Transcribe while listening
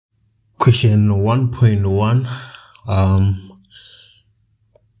Question 1.1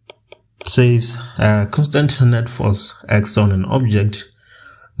 says constant net force X on an object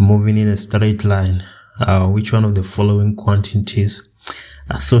moving in a straight line. Which one of the following quantities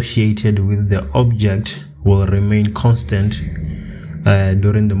associated with the object will remain constant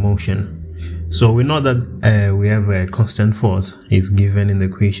during the motion? So we know that we have a constant force is given in the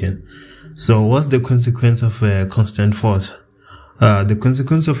equation. So what's the consequence of a constant force? The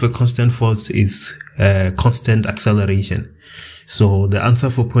consequence of a constant force is constant acceleration. So the answer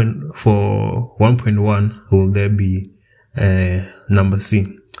for 1.1 will there be number C.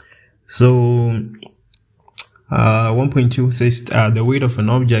 So 1.2 says the weight of an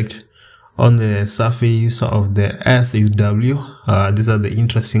object on the surface of the earth is W. These are the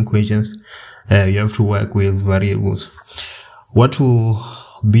interesting questions. You have to work with variables. What will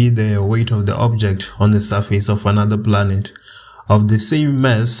be the weight of the object on the surface of another planet of the same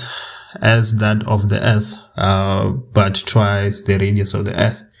mass as that of the earth, but twice the radius of the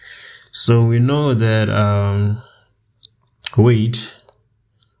earth? So we know that weight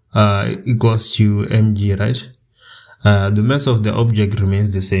equals to mg, right? The mass of the object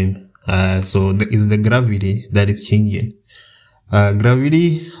remains the same. So it's the gravity that is changing.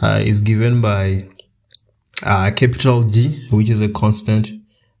 Gravity is given by capital G, which is a constant.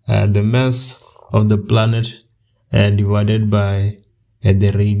 The mass of the planet divided by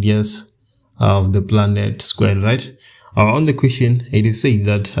the radius of the planet squared, right? On the question, it is said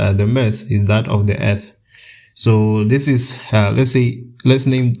that the mass is that of the earth. So this is, let's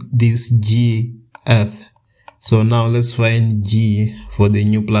name this G earth. So now let's find G for the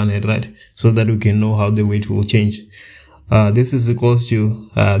new planet, right? So that we can know how the weight will change. This is equals to,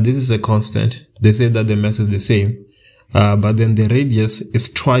 this is a constant. They say that the mass is the same, but then the radius is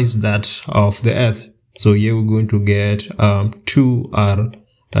twice that of the earth. So here we're going to get 2r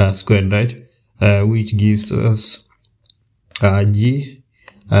squared, right? Which gives us G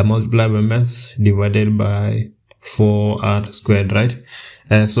multiplied by mass divided by 4r squared, right?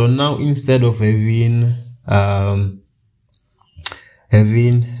 So now instead of having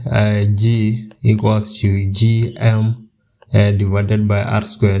G equals to Gm divided by r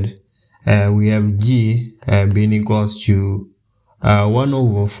squared, we have G being equals to 1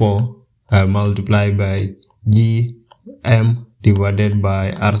 over 4 multiplied by Gm divided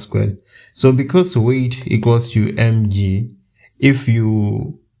by r squared. So because weight equals to mg, if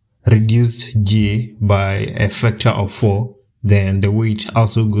you reduce G by a factor of 4, then the weight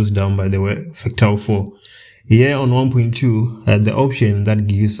also goes down by the factor of 4. Here on 1.2, the option that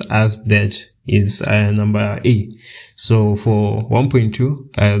gives us that is number A. So for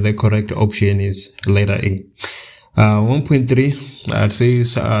 1.2, the correct option is letter A. 1.3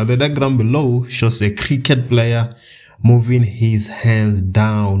 says the diagram below shows a cricket player moving his hands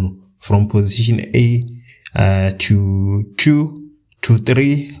down from position A to 2 to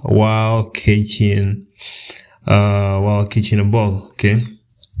 3 while catching a ball. Okay.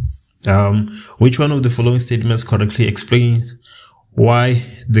 Which one of the following statements correctly explains why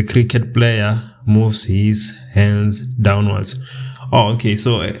the cricket player moves his hands downwards? Oh, okay.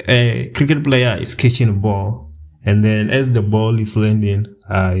 So a cricket player is catching a ball, and then as the ball is landing,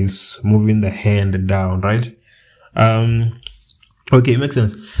 is moving the hand down, right? Okay, makes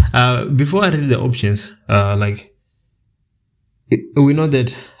sense. Before I read the options, we know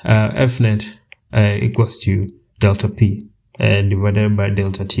that F net equals to delta P divided by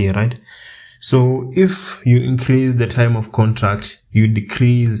delta T, right? So if you increase the time of contact, you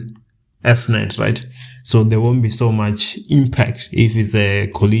decrease F net, right? So there won't be so much impact if it's a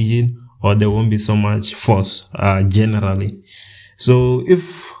collision, or there won't be so much force generally. So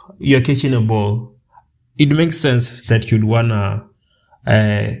if you're catching a ball, it makes sense that you'd wanna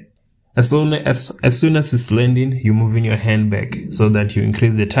as soon as it's landing, you're moving your hand back so that you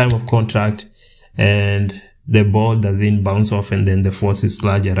increase the time of contact and the ball doesn't bounce off and then the force is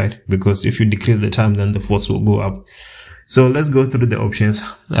larger, right? Because if you decrease the time, then the force will go up. So let's go through the options.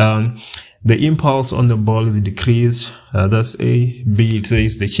 The impulse on the ball is decreased. That's A. B, it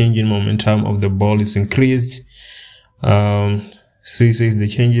says the change in momentum of the ball is increased. C says the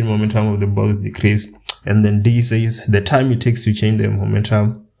change in momentum of the ball is decreased. And then D says the time it takes to change the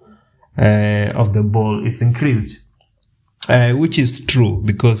momentum of the ball is increased. Which is true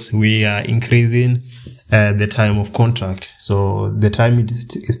because we are increasing the time of contact. So the time it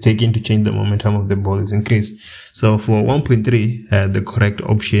is taking to change the momentum of the ball is increased. So for 1.3, the correct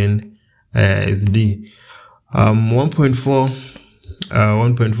option is D.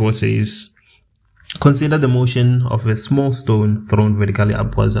 1.4 says consider the motion of a small stone thrown vertically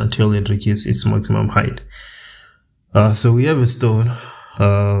upwards until it reaches its maximum height. So we have a stone.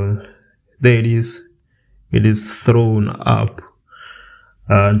 there it is. It is thrown up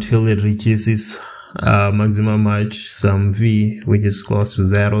until it reaches its maximum height, some v, which is close to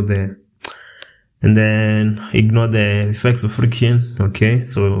 0 there. And then ignore the effects of friction. Okay,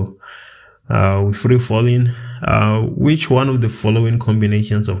 so with free falling, which one of the following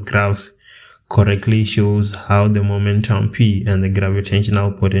combinations of graphs correctly shows how the momentum P and the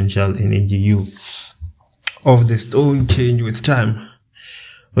gravitational potential energy U of the stone change with time?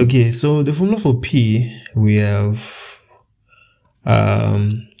 Okay, so the formula for P, we have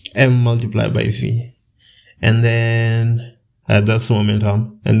m multiplied by v, and then that's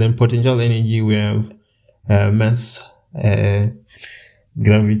momentum, and then potential energy, we have mass,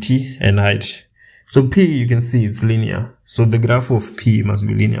 gravity, and height. So P, you can see it's linear, so the graph of P must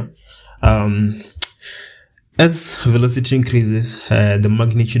be linear. As velocity increases, the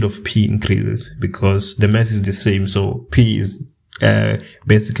magnitude of P increases because the mass is the same. So P is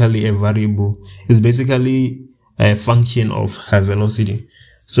basically a variable. It's basically a function of velocity.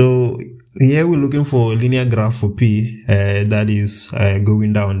 So here we're looking for a linear graph for P that is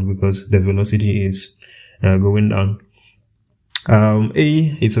going down because the velocity is going down.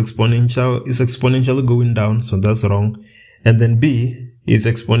 A is exponentially going down, so that's wrong. And then B is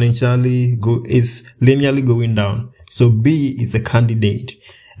linearly going down, so B is a candidate.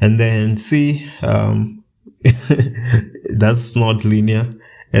 And then C, that's not linear.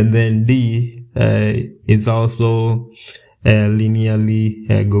 And then D is also linearly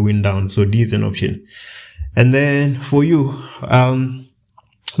going down, so D is an option. And then for U,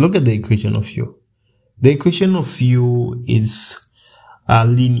 look at the equation of U. The equation of U is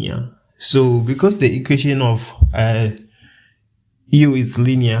linear. So because the equation of U is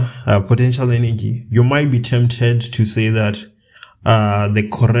linear, potential energy, you might be tempted to say that the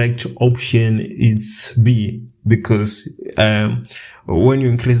correct option is B, because when you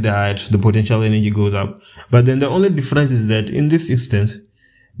increase the height, the potential energy goes up. But then the only difference is that in this instance,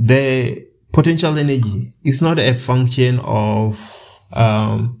 the potential energy is not a function of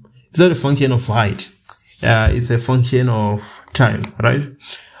it's not a function of height. It's a function of time, right?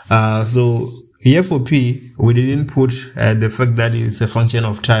 So here for P, we didn't put the fact that it's a function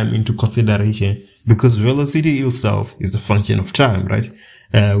of time into consideration, because velocity itself is a function of time, right?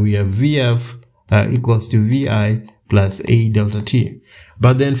 We have VF equals to VI plus A delta T.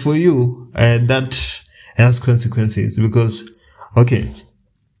 But then for you, that has consequences, because, okay,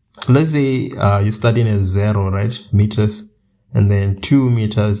 let's say you're starting at 0, right? Meters, and then 2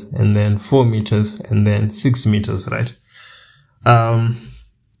 meters, and then 4 meters, and then 6 meters, right?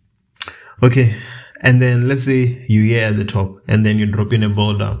 Okay, and then let's say you're here at the top, and then you're dropping a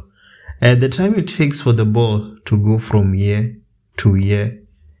ball down. The time it takes for the ball to go from here to here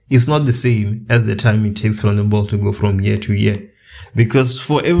is not the same as the time it takes for the ball to go from here to here, because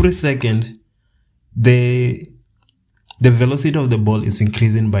for every second, the velocity of the ball is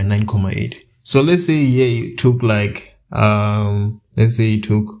increasing by 9,8. So let's say here it took like, let's say it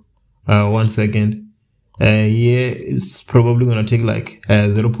took 1 second. Here it's probably going to take like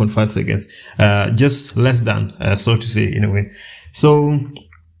 0.5 seconds, just less than, so to say, in a way. So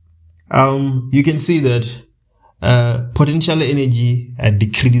you can see that potential energy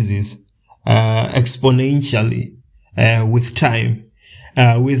decreases exponentially with time.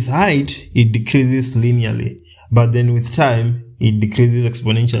 With height, it decreases linearly, but then with time, it decreases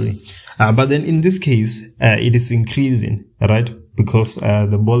exponentially. But then in this case, it is increasing, right? Because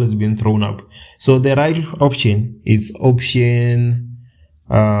the ball is being thrown up. So the right option is option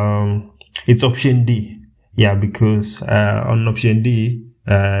D. Yeah, because on option D,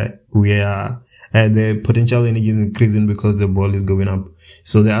 we are the potential energy is increasing because the ball is going up.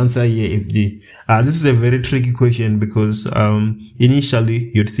 So the answer here is D. This is a very tricky question because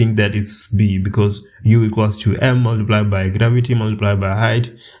initially you'd think that it's B, because U equals to M multiplied by gravity multiplied by height.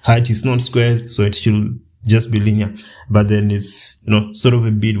 Height is not squared, so it should just be linear. But then it's, you know, sort of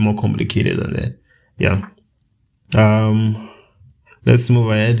a bit more complicated than that. Yeah. Let's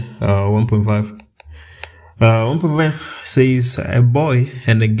move ahead. 1.5. 1.5 says a boy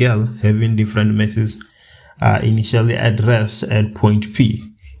and a girl having different masses are initially at rest at point P.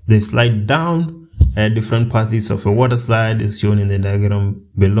 They slide down different paths of a water slide is shown in the diagram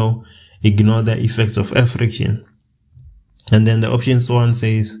below. Ignore the effects of air friction. And then the options one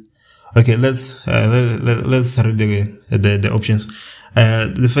says, okay, let's read the options.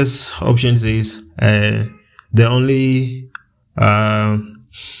 The first option says the only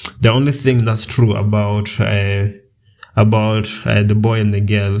thing that's true about the boy and the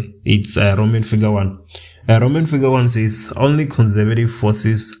girl, it's Roman figure 1. Roman figure 1 says only conservative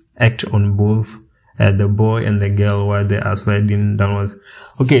forces act on both the boy and the girl while they are sliding downwards.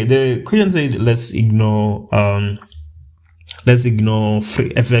 Okay, the question said let's ignore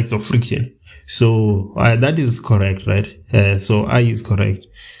effects of friction. So that is correct, right? So I is correct.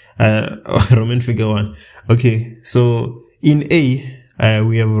 Roman figure 1. Okay, so in A,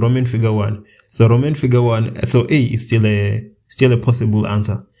 we have Roman figure 1. So Roman figure 1, so A is still a possible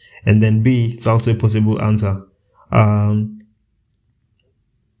answer, and then B is also a possible answer.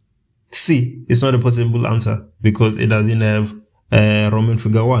 C is not a possible answer because it doesn't have Roman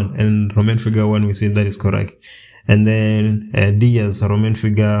figure 1, and Roman figure 1 we say that is correct. And then D is Roman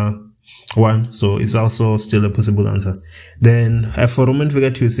figure 1, so it's also still a possible answer. Then for Roman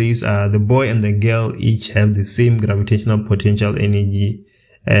figure 2 says the boy and the girl each have the same gravitational potential energy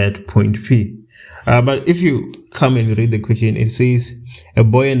at point P. But if you come and read the question, it says a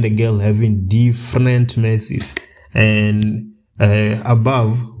boy and a girl having different masses, and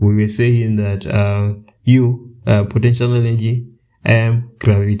above we were saying that U potential energy, M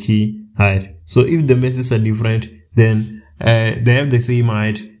gravity, height. So if the masses are different, then they have the same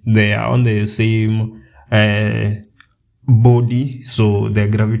height, they are on the same body, so their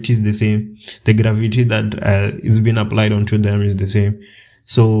gravity is the same. The gravity that is being applied onto them is the same.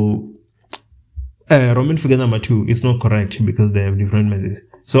 So Roman figure number 2 is not correct because they have different masses.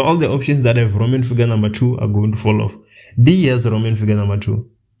 So all the options that have Roman figure number 2 are going to fall off. D has Roman figure number 2,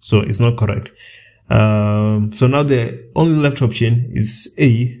 so it's not correct. So now the only left option is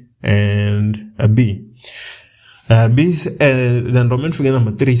A and B. Then Roman figure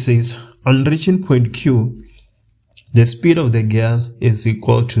number 3 says, on reaching point Q, the speed of the girl is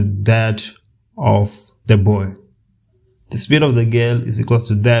equal to that of the boy. The speed of the girl is equal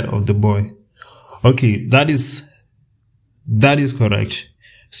to that of the boy. Okay, that is correct.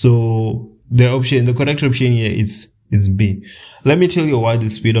 So the correct option here is B. Let me tell you why the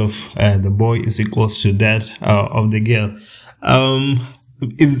speed of the boy is equal to that of the girl.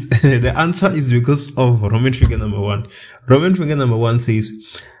 The answer is because of Roman figure number 1. Roman figure number 1 says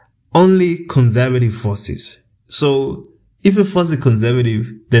only conservative forces. So if a force is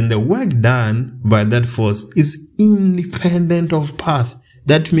conservative, then the work done by that force is independent of path.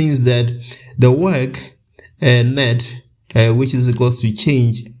 That means that the work net, which is equal to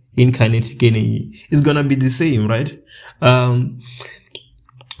change in kinetic energy, is gonna be the same, right?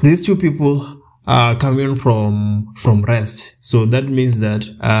 These two people are coming from rest, so that means that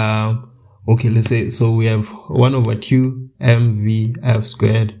okay, let's say, so we have 1 over 2 mv f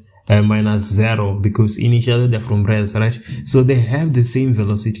squared minus 0, because initially they're from rest, right? So they have the same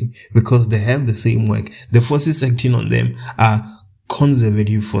velocity because they have the same work. The forces acting on them are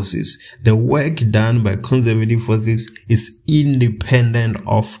conservative forces. The work done by conservative forces is independent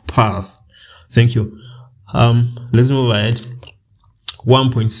of path. Thank you. Let's move ahead.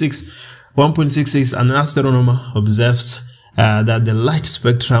 1.6 says an astronomer observes that the light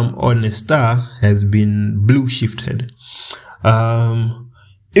spectrum on a star has been blue shifted.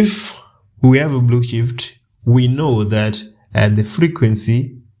 If we have a blue shift, we know that the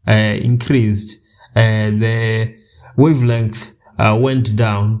frequency increased, the wavelength went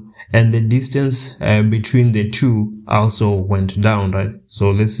down, and the distance between the two also went down, right?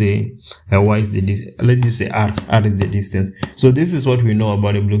 So let's say y is the distance. Let's just say r is the distance. So this is what we know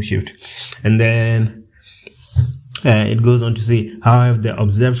about a blue shift. And then it goes on to say, however, the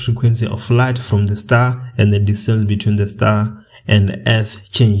observed frequency of light from the star and the distance between the star and the Earth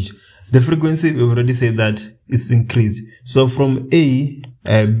changed. The frequency, we've already said that it's increased. So from A,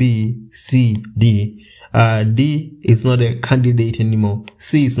 B, C, D, D is not a candidate anymore.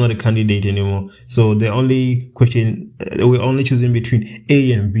 C is not a candidate anymore. So the only question, we're only choosing between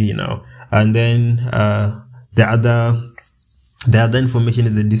A and B now. And then the other information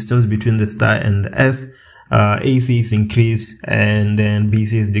is the distance between the star and the Earth. AC is increased, and then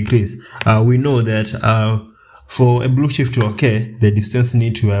BC is decreased. We know that for a blue shift to occur, the distance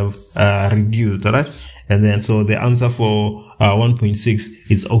need to have reduced, right? And then so the answer for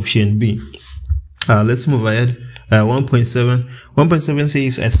 1.6 is option B. Let's move ahead. 1.7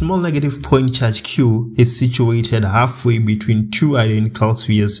 says a small negative point charge Q is situated halfway between two identical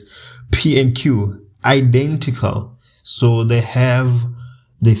spheres P and Q, identical. So they have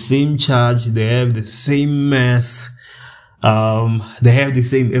the same charge, they have the same mass, they have the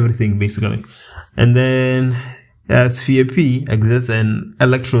same everything basically. And then sphere P exerts an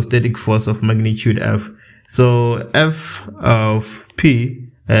electrostatic force of magnitude F. So F of P,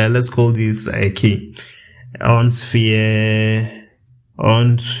 let's call this K. On sphere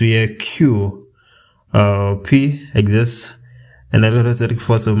Q, P exerts an electrostatic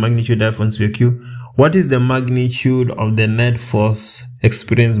force of magnitude F on sphere Q. What is the magnitude of the net force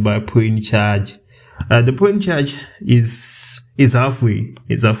experienced by point charge the point charge is halfway.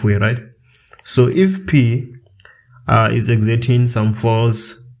 It's halfway, right? So if P is exerting some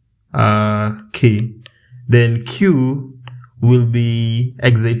force K, then Q will be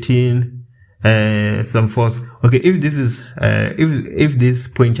exerting some force. Okay, if this is if this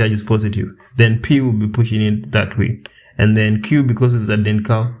point charge is positive, then P will be pushing it that way, and then Q, because it's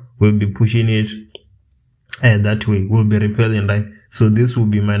identical, will be pushing it that way, will be repelling, right? So this will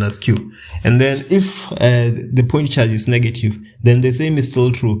be minus Q. And then if the point charge is negative, then the same is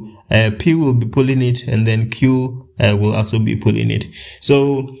still true. P will be pulling it, and then Q will also be pulling it.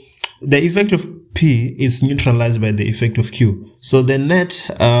 So the effect of P is neutralized by the effect of Q. So the net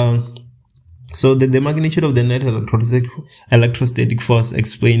so the magnitude of the net electrostatic force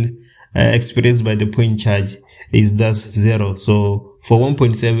experienced by the point charge is thus 0. So for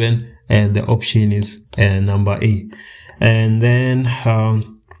 1.7, the option is number A. And then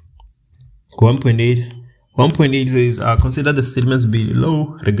 1.8 says consider the statements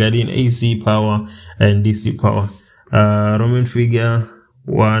below regarding AC power and DC power. Roman figure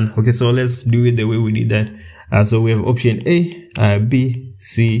 1. Okay, so let's do it the way we did that. So we have option A, B,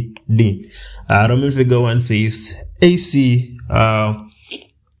 C, D. Roman figure 1 says AC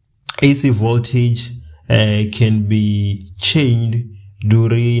voltage can be changed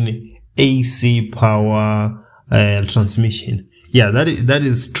during AC power transmission. Yeah, that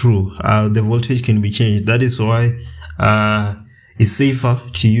is true. The voltage can be changed. That is why it's safer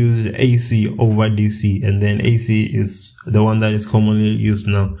to use AC over DC, and then AC is the one that is commonly used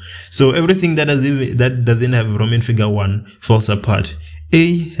now. So everything that doesn't have Roman figure 1 falls apart.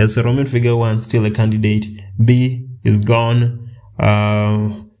 A has a Roman figure 1, still a candidate. B is gone.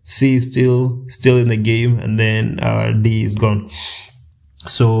 C is still in the game, and then D is gone.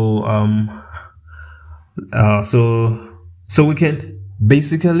 So so we can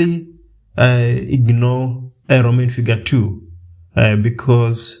basically ignore a Roman figure 2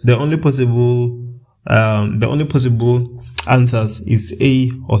 because the only possible answers is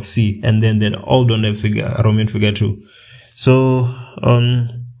A or C, and then all don't have Roman figure 2. So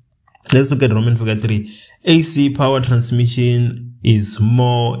let's look at Roman figure 3. AC power transmission is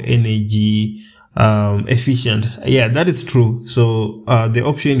more energy efficient. Yeah, that is true. So the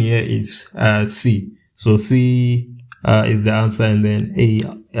option here is C. So C is the answer, and then A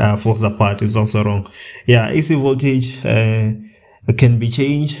falls apart. Is also wrong. Yeah, AC voltage can be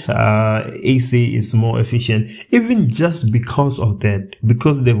changed. AC is more efficient, even just because of that,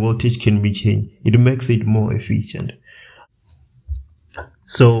 because the voltage can be changed, it makes it more efficient.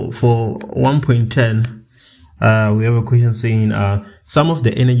 So for 1.10, we have a question saying some of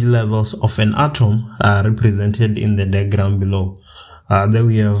the energy levels of an atom are represented in the diagram below. Then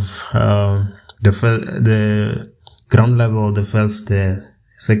we have the ground level, the first, the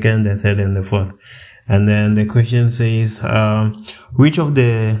second, the third, and the fourth. And then the question says, which of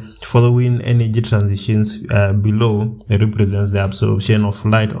the following energy transitions below represents the absorption of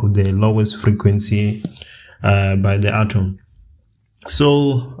light of the lowest frequency by the atom?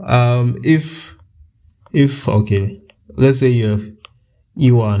 So if okay, let's say you have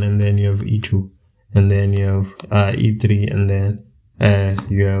E1, and then you have E2, and then you have E3, and then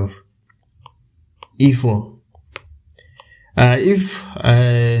you have E4. If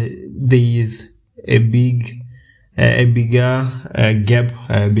there is a bigger gap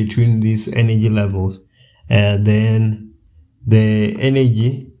between these energy levels, then the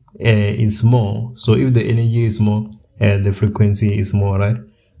energy is more. So if the energy is more, the frequency is more, right?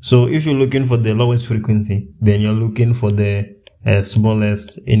 So if you're looking for the lowest frequency, then you're looking for the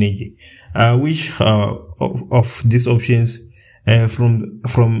smallest energy. Which of these options from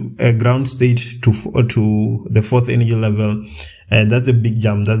a ground state to the fourth energy level, that's a big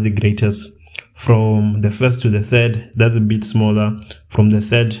jump, that's the greatest. From the first to the third, that's a bit smaller. From the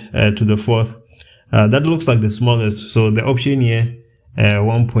third to the fourth, that looks like the smallest. So the option here,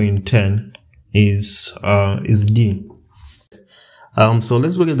 1.10, is D. So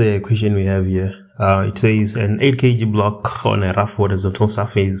let's look at the equation we have here. It says an 8 kg block on a rough horizontal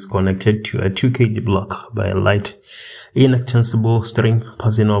surface connected to a 2 kg block by a light inextensible string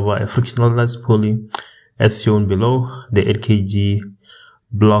passing over a frictionless pulley as shown below. The 8 kg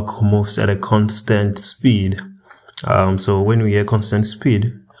block moves at a constant speed. So when we hear constant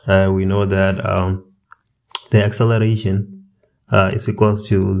speed, we know that the acceleration is equals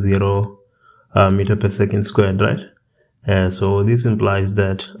to 0 meter per second squared, right? So this implies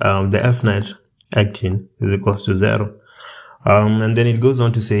that the F net acting is equals to 0. And then it goes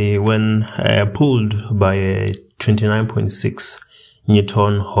on to say when pulled by a 29.6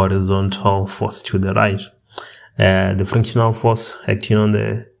 Newton horizontal force to the right, the frictional force acting on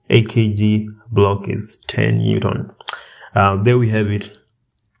the 8 kg block is 10 Newton. There we have it.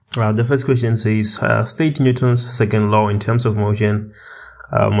 The first question says, state Newton's second law in terms of motion.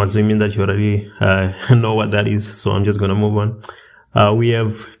 Assuming that you already know what that is, so I'm just going to move on. We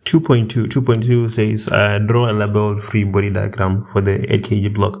have 2.2. 2.2 says, draw a labeled free body diagram for the 8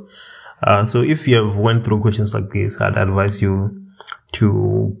 kg block. So if you have went through questions like this, I'd advise you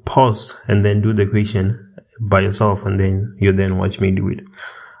to pause and then do the question by yourself, and then you then watch me do it.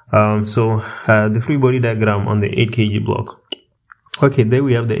 So the free body diagram on the 8 kg block. Okay, there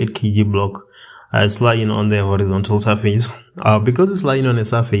we have the 8 kg block. It's lying on the horizontal surface. Because it's lying on a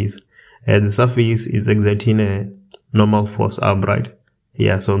surface, the surface is exerting a normal force up, right?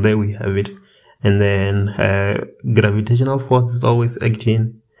 Yeah, so there we have it. And then gravitational force is always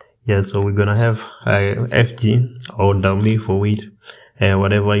acting. Yeah, so we're gonna have Fg or W for weight,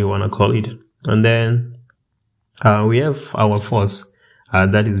 whatever you wanna call it. And then we have our force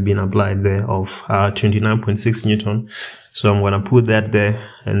that is being applied there of 29.6 Newton. So I'm gonna put that there,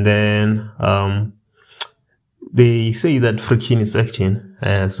 and then they say that friction is acting,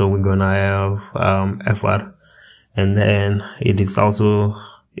 so we're gonna have Fr, and then it is also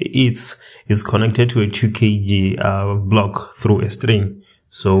it's connected to a 2 kg block through a string,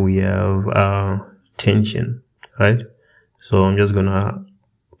 so we have tension, right? So I'm just gonna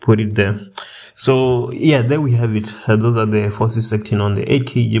put it there. So yeah, there we have it. Those are the forces acting on the 8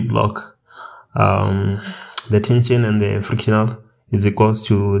 kg block. The tension and the frictional is equals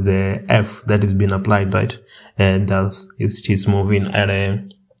to the F that is being applied, right? And thus it is moving at a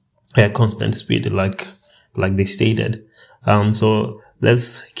constant speed, like they stated. So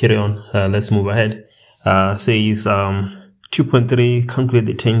let's carry on. Let's move ahead. Says 2.3, calculate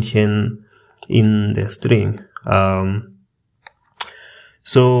the tension in the string.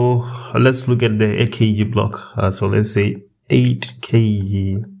 So let's look at the 8 kg block. So let's say 8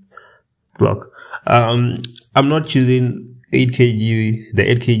 kg block. I'm not choosing 8 kg, the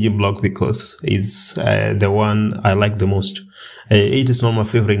 8 kg block, because it's the one I like the most. 8 is not my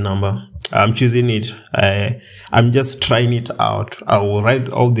favorite number. I'm choosing it. I'm just trying it out. I will write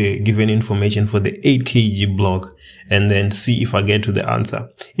all the given information for the 8 kg block and then see if I get to the answer.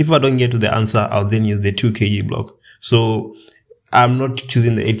 If I don't get to the answer, I'll then use the 2 kg block. So I'm not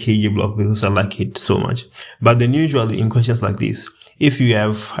choosing the 8 kg block because I like it so much. But then usually in questions like this, if you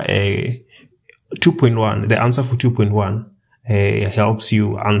have a 2.1, the answer for 2.1 helps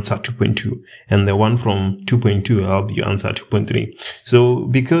you answer 2.2, and the one from 2.2 helps you answer 2.3. So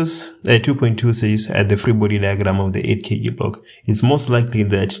because 2.2 says the free body diagram of the 8 kg block, it's most likely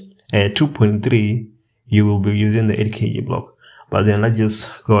that 2.3 you will be using the 8 kg block. But then let's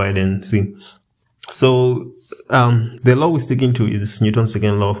just go ahead and see. So the law we're sticking to is Newton's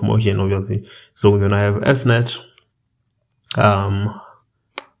second law of motion, obviously. So we're gonna have F net.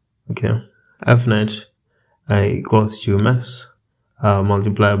 Okay, F net equals to mass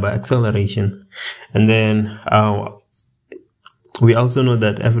multiplied by acceleration, and then we also know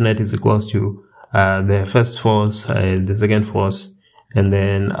that F net is equals to the first force, the second force, and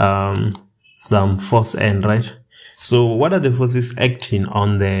then some force n, right? So what are the forces acting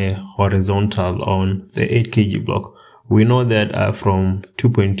on the horizontal on the 8 kg block? We know that from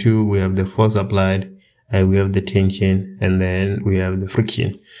 2.2 we have the force applied, we have the tension, and then we have the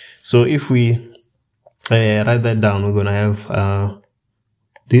friction. So if we write that down, we're gonna have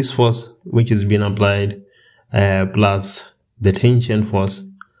this force which is being applied plus the tension force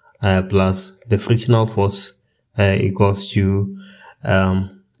plus the frictional force equals to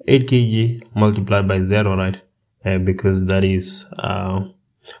 8 kg multiplied by 0, right? Because that is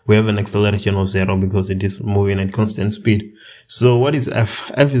we have an acceleration of 0 because it is moving at constant speed. So what is F?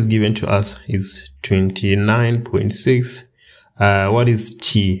 F is given to us is 29.6. What is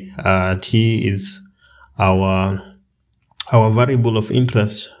T? T is our variable of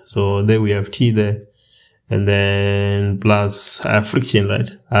interest. So there we have T there, and then plus friction, right?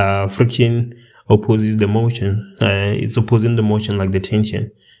 Friction opposes the motion. It's opposing the motion like the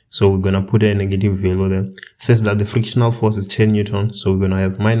tension. So we're going to put a negative value there. It says that the frictional force is 10 Newton. So we're going to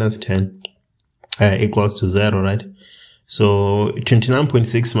have minus 10 equals to 0, right? So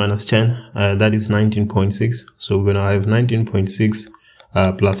 29.6 minus 10, that is 19.6. So we're going to have 19.6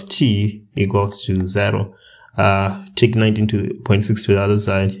 plus T equals to 0. Take 19.6 to the other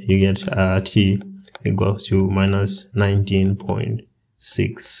side, you get T equals to minus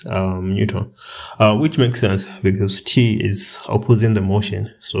 19.6 Newton, which makes sense because T is opposing the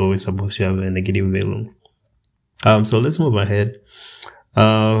motion, so it's supposed to have a negative value. So let's move ahead.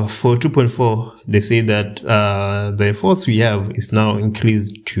 For 2.4, they say that the force we have is now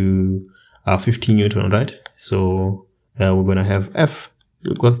increased to 50 Newton, right? So we're gonna have F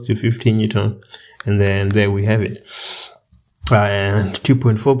equals to 50 Newton, and then there we have it. And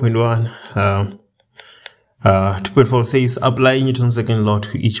 2.4.1 2.4 says apply Newton's second law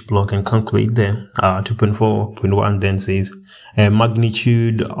to each block and calculate them. 2.4.1 then says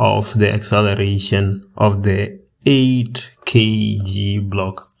magnitude of the acceleration of the 8 kg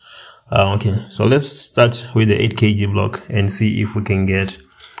block. Okay, so let's start with the 8 kg block and see if we can get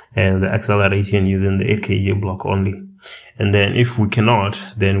the acceleration using the 8 kg block only. And then if we cannot,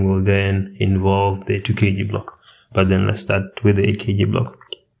 then we'll then involve the 2 kg block. But then let's start with the 8 kg block.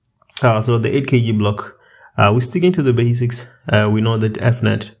 So the 8 kg block, we're sticking to the basics. We know that F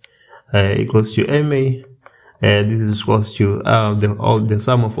net equals to ma. This is equals to the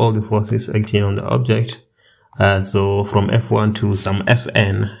sum of all the forces acting on the object. So from F1 to some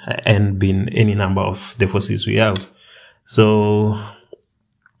Fn, n being any number of the forces we have. So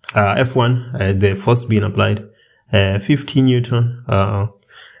F1, the force being applied, 50 Newton.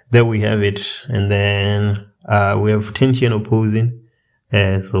 There we have it. And then we have tension opposing.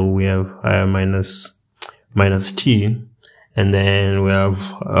 So we have minus T, and then we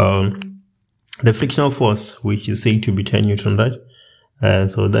have the frictional force, which is said to be 10 Newton, right?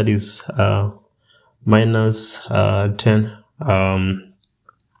 So that is minus 10, and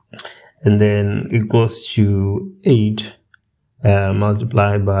then equals to 8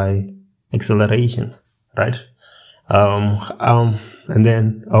 multiplied by acceleration, right? And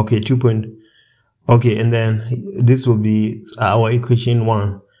then okay, and then this will be our equation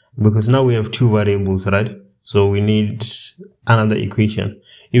 1, because now we have 2 variables, right? So we need another equation.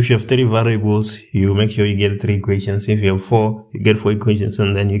 If you have 3 variables, you make sure you get 3 equations. If you have 4, you get 4 equations,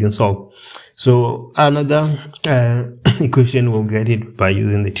 and then you can solve. So another equation, we'll get it by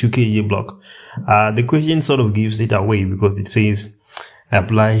using the 2 kg block. The question sort of gives it away because it says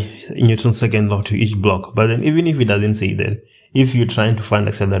apply Newton's second law to each block. But then even if it doesn't say that, if you're trying to find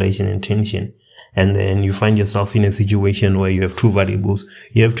acceleration and tension, and then you find yourself in a situation where you have 2 variables,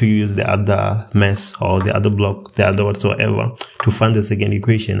 you have to use the other mass or the other block, the other whatsoever, to find the second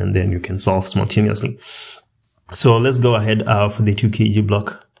equation, and then you can solve simultaneously. So let's go ahead for the 2 kg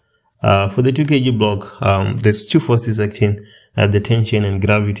block. For the 2 kg block, there's 2 forces acting, the tension and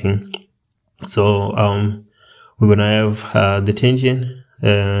gravity. So we're gonna have the tension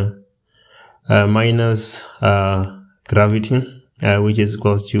minus gravity, which is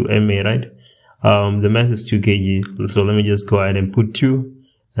equals to ma, right? The mass is 2 kg, so let me just go ahead and put 2,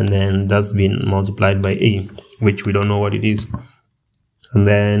 and then that's been multiplied by A, which we don't know what it is. And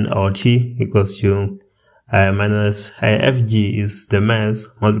then our T equals to minus Fg is the mass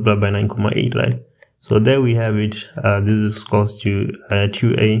multiplied by 9,8, right? So there we have it. This is equals to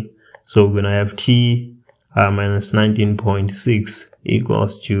 2A. So we're gonna have T minus 19.6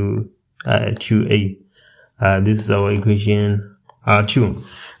 equals to 2A. This is our equation 2.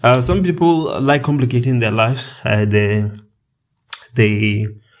 Some people like complicating their lives. They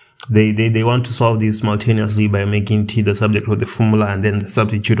want to solve this simultaneously by making T the subject of the formula and then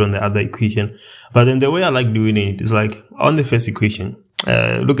substitute on the other equation. But then the way I like doing it is like on the first equation,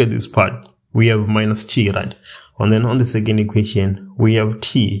 look at this part. We have minus T, right? And then on the second equation, we have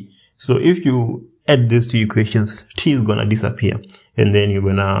T. So if you add these 2 equations, T is gonna disappear, and then you're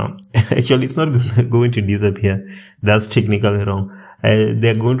gonna actually it's not going to disappear. That's technically wrong.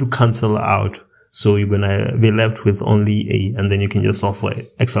 They're going to cancel out, so you're gonna be left with only A, and then you can just solve for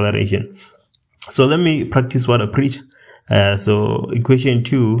acceleration. So let me practice what I preach. So equation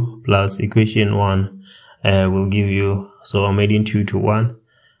 2 plus equation 1 will give you, so I'm adding 2 to 1.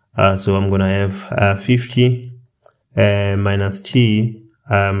 So I'm gonna have 50 minus T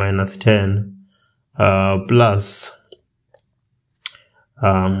minus 10 plus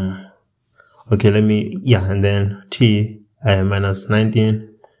okay, and then T minus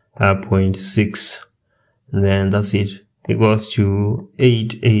 19.6, and then that's it, equals to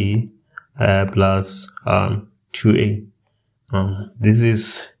 8A plus 2A. This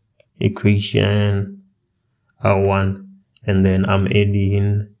is equation 1, and then I'm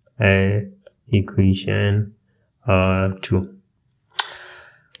adding equation 2.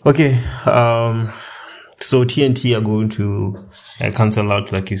 Okay, so T and T are going to cancel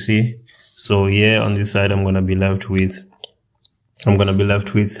out, like you see. So here on this side, I'm gonna be left with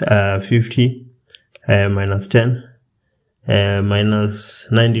 50 minus 10 minus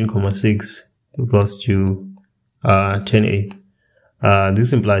 19.6 equals to 10A.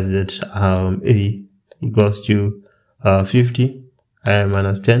 This implies that A equals to 50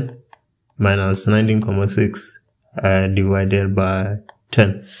 minus 10 minus 19.6 divided by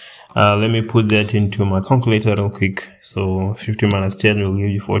 10. Let me put that into my calculator real quick. So 50 minus 10 will give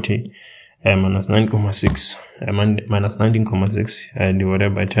you 40, minus 9,6 minus 19,6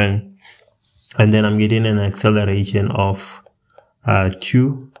 divided by 10, and then I'm getting an acceleration of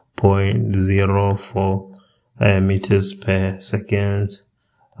 2.04 meters per second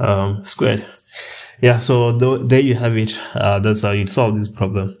squared. Yeah, so there you have it. That's how you solve this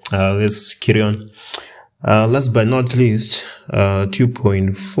problem. Let's carry on. Last but not least,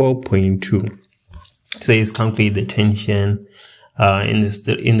 2.4.2 says calculate the tension in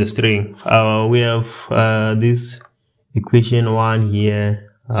the string. We have this equation 1 here.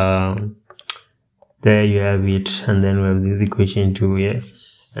 There you have it, and then we have this equation 2 here,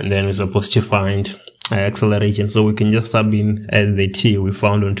 and then we're supposed to find acceleration. So we can just sub in the t we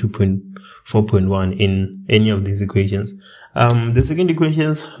found on 2.4.1 in any of these equations. The second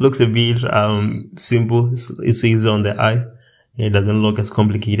equation looks a bit simple. It's easy on the eye. It doesn't look as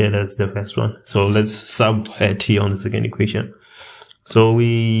complicated as the first one. So let's sub t on the second equation. So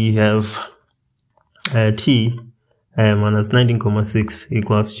we have t minus 19,6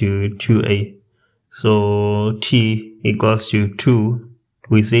 equals to 2a. So t equals to 2.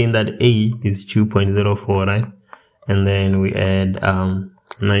 We're saying that a is 2.04, right? And then we add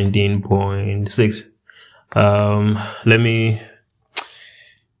 19.6. Let me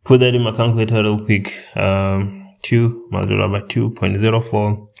put that in my calculator real quick. 2 multiplied by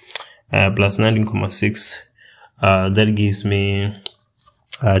 2.04 plus 19,6. That gives me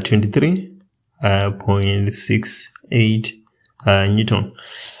 23.68 Newton.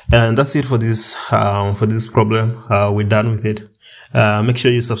 And that's it for this problem. We're done with it. Make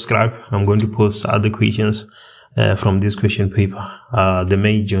sure you subscribe. I'm going to post other questions from this question paper, the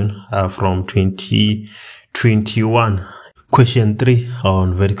May June from 2021. Question 3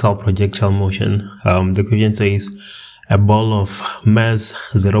 on vertical projectile motion. The question says a ball of mass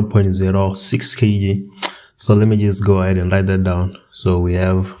 0.06 kg. So let me just go ahead and write that down. So we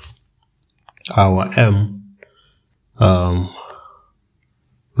have our m.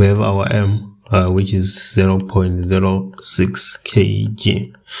 Which is 0.06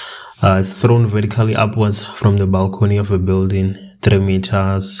 kg. It's thrown vertically upwards from the balcony of a building 3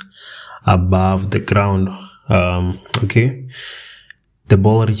 meters above the ground. Okay. The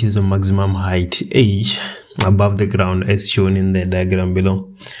ball reaches a maximum height h above the ground as shown in the diagram below.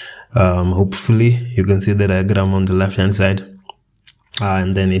 Hopefully you can see the diagram on the left hand side.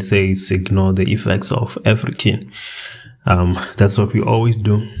 And then it says ignore the effects of everything. That's what we always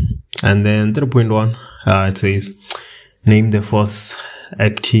do. And then 3.1, it says name the force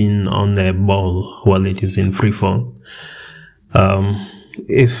acting on the ball while it is in free fall.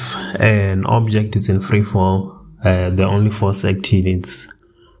 If an object is in free fall, the only force acting is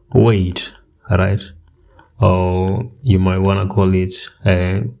weight, right? Or you might want to call it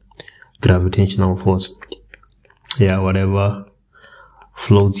gravitational force. Yeah, whatever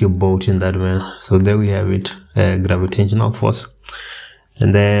floats your boat in that manner. So there we have it, gravitational force.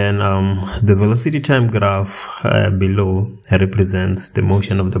 And then the velocity time graph below represents the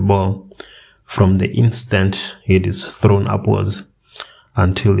motion of the ball from the instant it is thrown upwards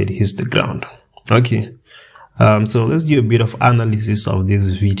until it hits the ground. Okay, so let's do a bit of analysis of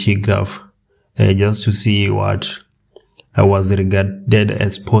this VT graph just to see what was regarded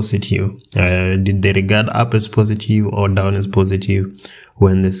as positive. Did they regard up as positive or down as positive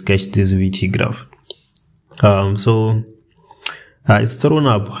when they sketched this VT graph? So it's thrown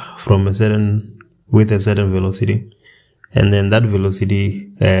up from with a certain velocity, and then that velocity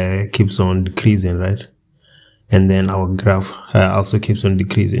keeps on decreasing, right? And then our graph also keeps on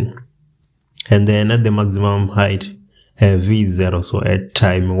decreasing, and then at the maximum height v is 0, so at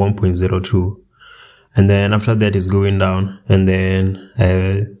time 1.02, and then after that is going down, and then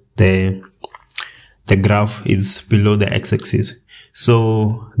the graph is below the x-axis,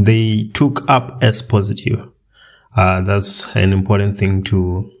 so they took up as positive. That's an important thing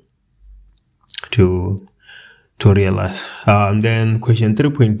to realize. And then question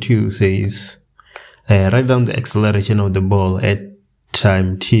 3.2 says write down the acceleration of the ball at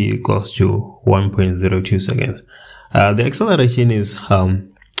time t equals to 1.02 seconds. The acceleration is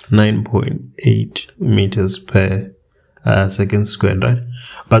 9.8 meters per second squared, right?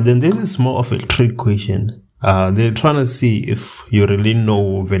 But then this is more of a trick question. They're trying to see if you really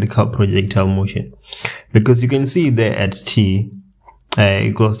know vertical projectile motion, because you can see there at t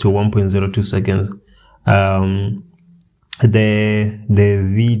equals to 1.02 seconds. The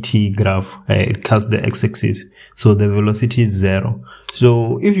VT graph, it cuts the x-axis, so the velocity is 0.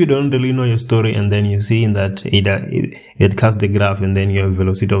 So if you don't really know your story and then you see in that it cuts the graph and then you have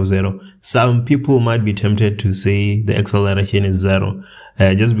velocity of 0, some people might be tempted to say the acceleration is 0,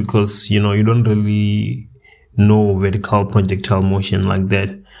 just because you don't really no vertical projectile motion like that.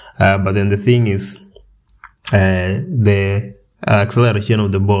 But then the thing is, the acceleration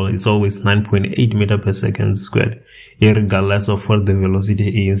of the ball is always 9.8 meter per second squared, regardless of what the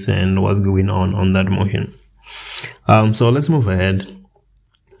velocity is and what's going on that motion. So let's move ahead.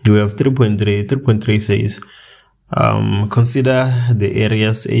 We have 3.3. 3.3 says, consider the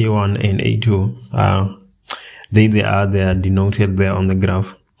areas A1 and A2. They are denoted there on the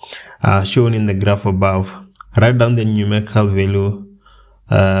graph. Shown in the graph above. Write down the numerical value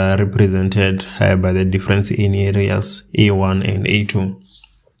represented by the difference in areas A1 and A2.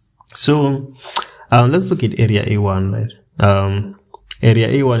 So let's look at area A1, right? Area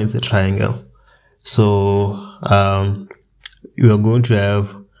A1 is a triangle. So we are going to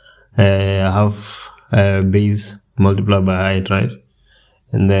have half base multiplied by height, right?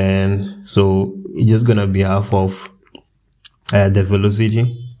 And then so it's just gonna be half of the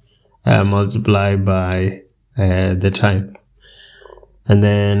velocity multiplied by the time. And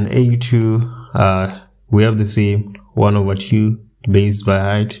then A2, we have the same 1 over 2 base by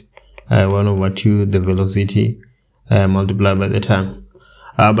height, 1 over 2 the velocity multiplied by the time.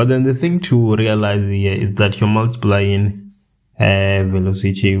 But then the thing to realize here is that you're multiplying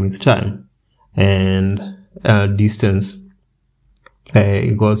velocity with time, and distance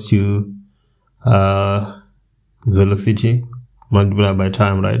equals to velocity multiplied by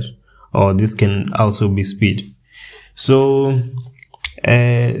time, right? Or this can also be speed. So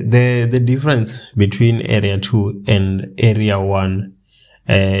the difference between area 2 and area 1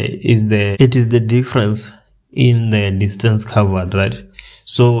 is the difference in the distance covered, right?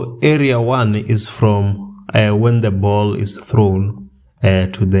 So area 1 is from when the ball is thrown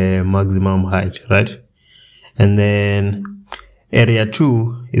to the maximum height, right? And then area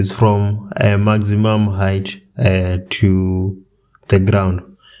 2 is from maximum height to the ground.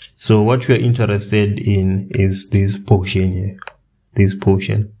 So what we are interested in is this portion here, this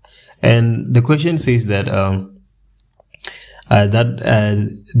portion. And the question says that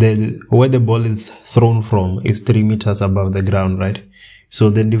where the ball is thrown from is 3 meters above the ground, right? So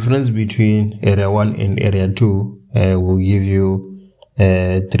the difference between area 1 and area 2 will give you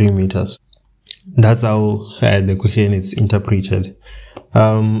 3 meters. That's how the question is interpreted.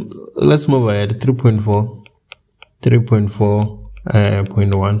 Let's move ahead.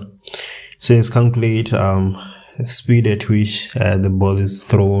 3.4.1 says calculate speed at which the ball is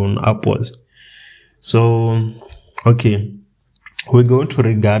thrown upwards. So okay, we're going to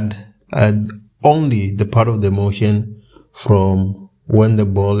regard only the part of the motion from when the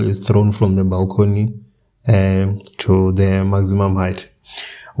ball is thrown from the balcony to the maximum height.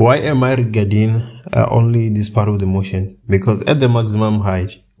 Why am I regarding only this part of the motion? Because at the maximum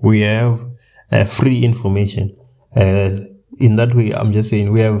height, we have free information. In that way, I'm just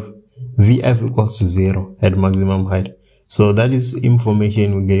saying we have VF equals to 0 at maximum height. So that is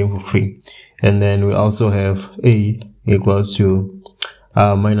information we're getting for free. And then we also have A equals to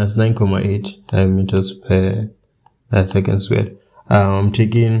minus 9.8 meters per second squared. I'm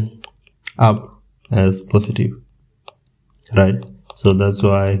taking up as positive, right? So that's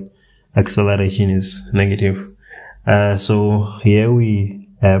why acceleration is negative. So here we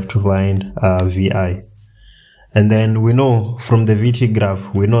have to find VI. And then we know from the VT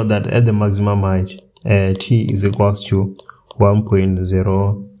graph, we know that at the maximum height, T is equals to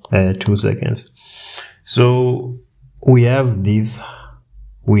 1.02 seconds. So we have this,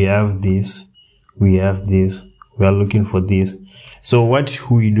 we have this, we have this, we are looking for this. So what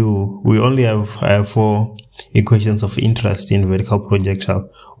we do, we only have 4 equations of interest in vertical projectile.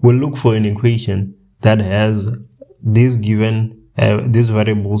 We'll look for an equation that has these given, these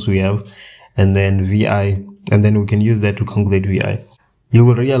variables we have, and then VI, and then we can use that to calculate VI. You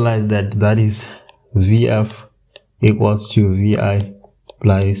will realize that that is VF equals to VI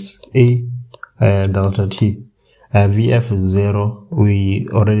plus A delta T. VF is 0. We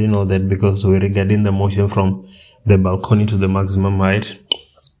already know that because we're regarding the motion from the balcony to the maximum height.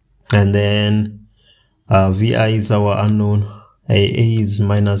 And then VI is our unknown. A is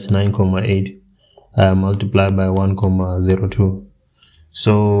minus 9.8 multiplied by 1.02.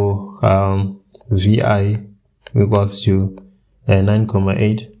 So VI equals to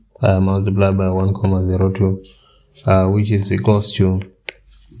 9.8 multiplied by 1.02, which is equals to,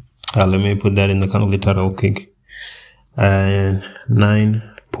 let me put that in the calculator real quick,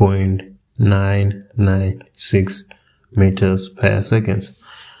 9.996 meters per second.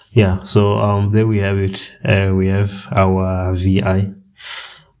 Yeah, so there we have it. We have our VI.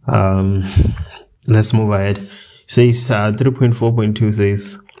 Let's move ahead. It says 3.4.2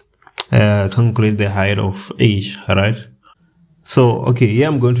 says calculate the height of H, right? So okay, here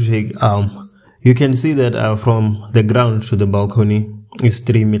I'm going to take you can see that from the ground to the balcony is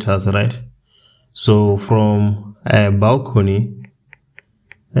 3 meters, right? So from a balcony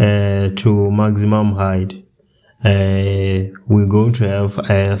to maximum height, we're going to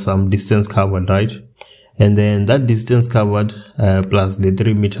have some distance covered, right? And then that distance covered plus the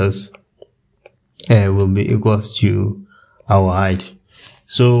 3 meters will be equals to our height.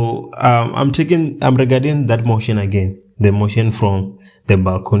 So I'm regarding that motion again, the motion from the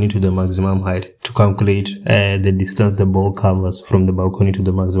balcony to the maximum height, to calculate the distance the ball covers from the balcony to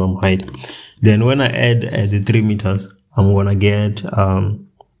the maximum height. Then when I add the 3 meters, I'm gonna get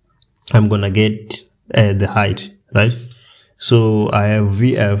the height, right? So I have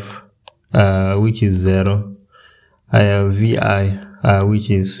VF, which is 0. I have VI, which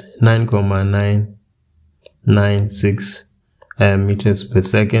is 9,996 meters per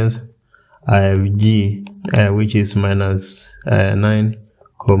second. I have G, which is minus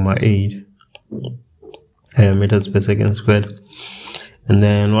 9,8 meters per second squared. And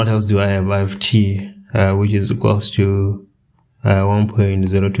then what else do I have? I have T, which is equals to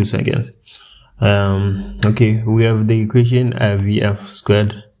 1.02 seconds. Okay, we have the equation VF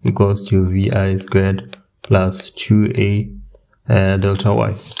squared equals to VI squared plus 2A delta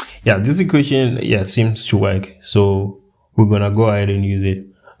Y. Yeah, this equation seems to work, so we're gonna go ahead and use it.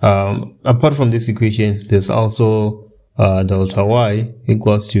 Apart from this equation, there's also delta Y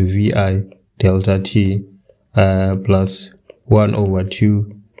equals to VI delta T plus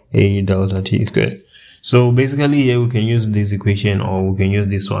 1/2 A delta T squared. So basically here we can use this equation, or we can use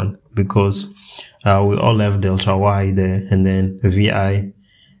this one, because we all have delta Y there, and then VI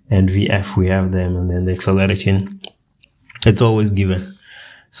and VF we have them, and then the acceleration, it's always given.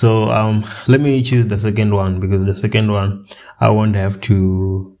 So let me choose the second one, because the second one I won't have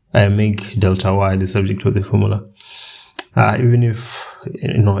to make delta Y the subject of the formula, even if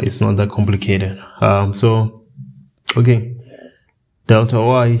it's not that complicated. So okay, delta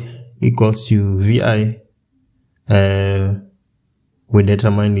Y equals to VI, we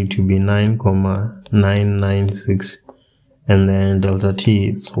determined it to be 9,996, and then delta T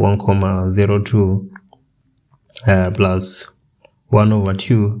is 1,02 plus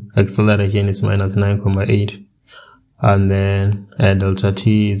 1/2, acceleration is minus 9,8, and then delta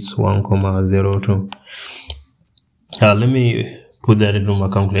T is 1,02. Let me put that into my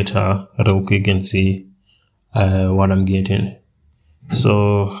calculator real quick and see what I'm getting.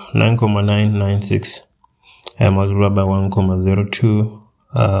 So 9,996 multiplied by 1,02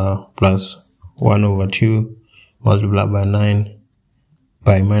 plus 1/2 multiplied by 9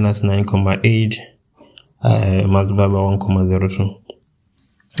 by minus 9,8 multiplied by 1,02.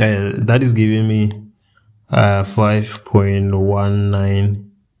 That is giving me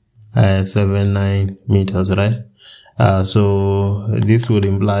 5.1979 meters, right? So this would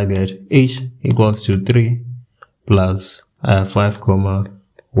imply that H equals to 3 plus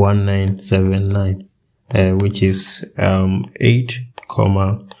 5,1979, which is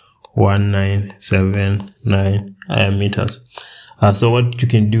 8,1979 meters. So what you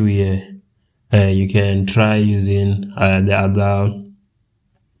can do here, you can try using the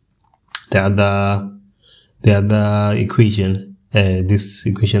other equation, this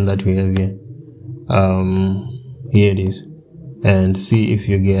equation that we have here. Here it is, and see if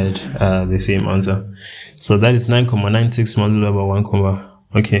you get the same answer. So that is 9,96 multiplied by 1,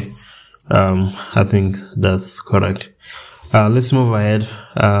 okay. I think that's correct. Let's move ahead.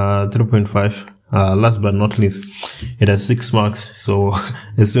 3.5. Last but not least, it has 6 marks. So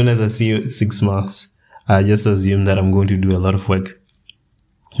as soon as I see 6 marks, I just assume that I'm going to do a lot of work.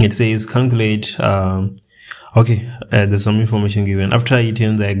 It says calculate. Okay, there's some information given. After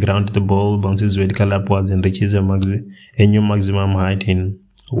hitting the ground, the ball bounces vertically upwards and reaches a new maximum height in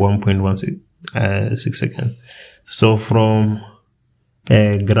 1.16 seconds. So from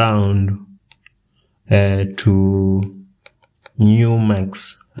ground to new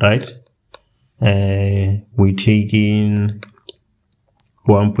max, right? We take in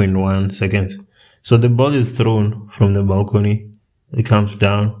 1.1 seconds. So the ball is thrown from the balcony, it comes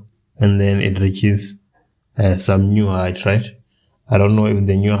down, and then it reaches some new height, right? I don't know if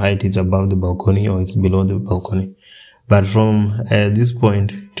the new height is above the balcony or it's below the balcony, but from this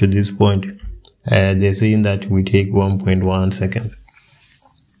point to this point, they're saying that we take 1.1 seconds.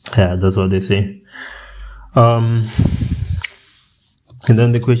 That's what they say. And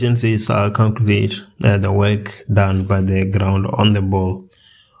then the question says calculate the work done by the ground on the ball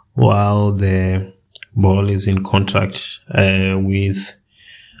while the ball is in contact with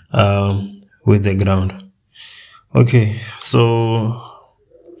the ground. Okay, so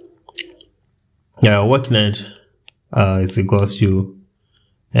work net is equals to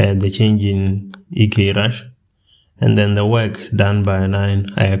the change in ek, right? And then the work done by 9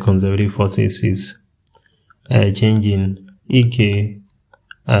 conservative forces is change in ek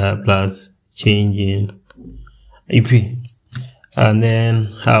plus change in ep. And then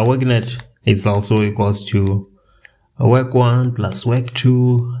our work net is also equals to work 1 plus work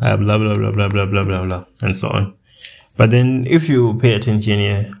 2, blah, blah, blah, blah, blah, blah, blah, blah, and so on. But then if you pay attention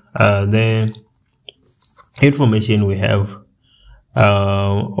here, the information we have,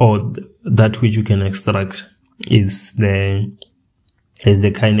 or that which you can extract is the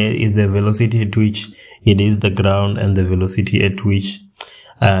velocity at which it is the ground and the velocity at which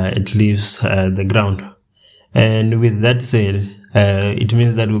it leaves the ground. And with that said, it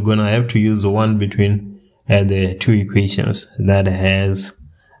means that we're gonna have to use the one between the two equations that has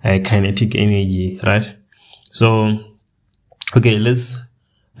kinetic energy, right? So okay, let's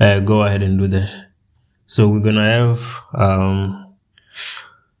go ahead and do that. So we're gonna have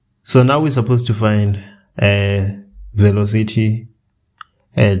so now we're supposed to find a velocity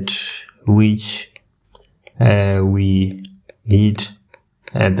at which we hit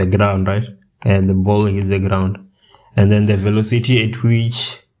the ground, right? And the ball hits the ground, and then the velocity at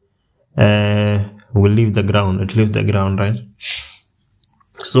which will leave the ground. It leaves the ground, right?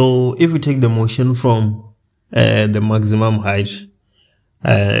 So if we take the motion from the maximum height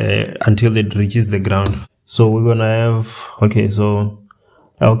until it reaches the ground, so we're gonna have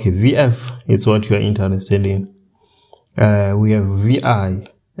VF is what you are interested in. We have VI,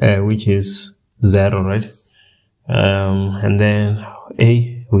 which is 0, right? And then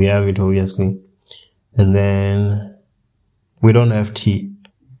A, we have it obviously, and then we don't have T,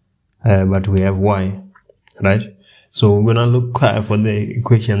 but we have Y, right? So we're gonna look for the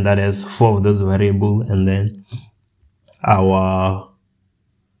equation that has 4 of those variables, and then our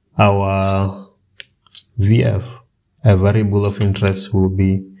VF, a variable of interest, will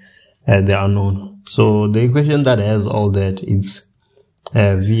be the unknown. So the equation that has all that is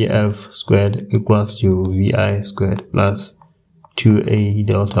VF squared equals to VI squared plus 2A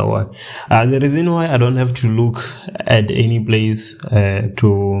delta Y. The reason why I don't have to look at any place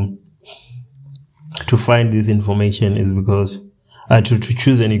to find this information is because to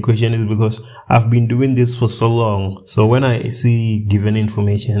choose an equation is because I've been doing this for so long. So when I see given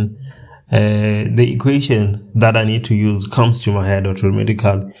information, the equation that I need to use comes to my head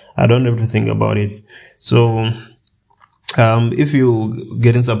automatically. I don't have to think about it. So if you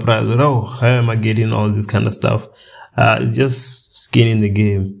getting surprised, oh, how am I getting all this kind of stuff? It's just skin in the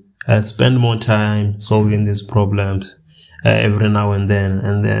game. Spend more time solving these problems every now and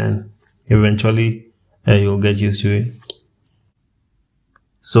then eventually you'll get used to it.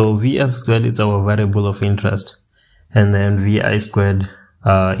 So VF squared is our variable of interest, and then VI squared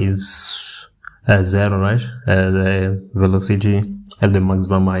is 0, right? The velocity at the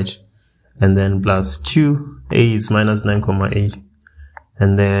maximum height, and then plus 2A is minus 9,8,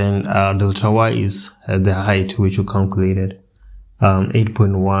 and then delta Y is the height which you calculated,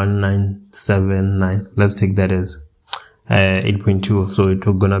 8.1979. Let's take that as 8.2. So it's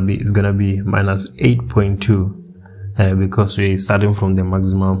gonna be minus 8.2 because we're starting from the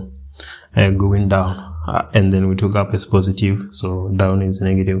maximum going down, and then we took up as positive, so down is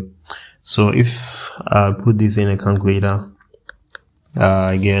negative. So if I put this in a calculator,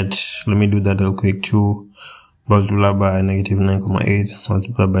 I get, let me do that real quick, 2 multiplied by negative 9,8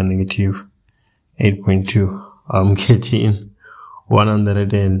 multiplied by negative 8.2. I'm getting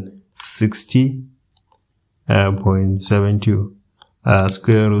 160.72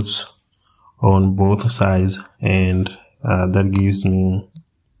 square roots on both sides, and that gives me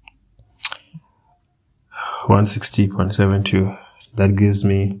 160.72. That gives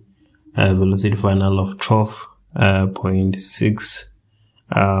me a velocity final of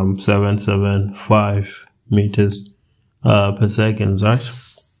 12.6775 meters per second, right?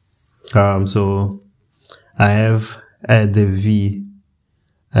 So I have the V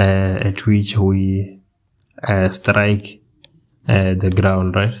at which we strike the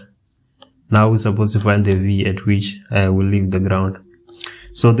ground, right? Now we're supposed to find the V at which we leave the ground.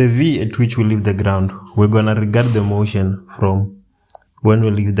 So the V at which we leave the ground, we're gonna regard the motion from when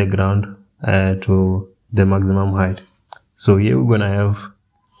we leave the ground to the maximum height. So here we're gonna have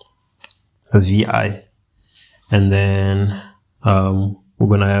a VI, and then we're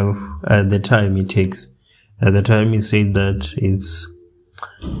gonna have the time it takes. The time is said that is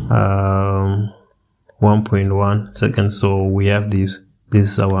 1.1 seconds. So we have this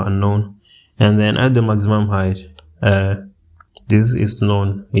is our unknown, and then at the maximum height, this is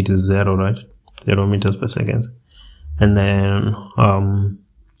known, it is 0, right? 0 meters per second. And then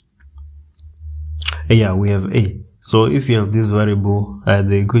we have A. So if you have this variable,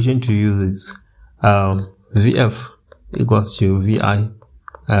 the equation to use is Vf equals to Vi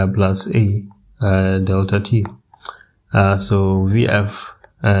plus A delta T. So Vf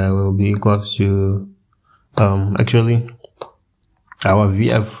will be equals to, actually our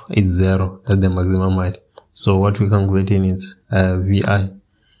Vf is 0, that's the maximum height. So what we're calculating is Vi,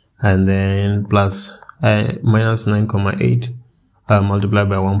 and then plus minus 9,8 multiplied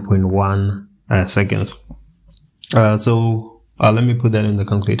by 1.1 seconds. So let me put that in the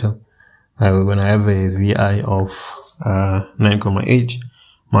calculator. We're going to have a Vi of 9,8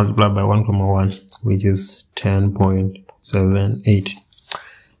 multiplied by 1,1, which is 10.78.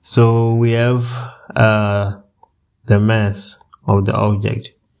 So we have the mass of the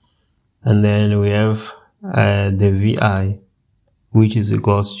object, and then we have the Vi, which is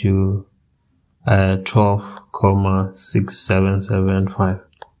equals to 12,6775,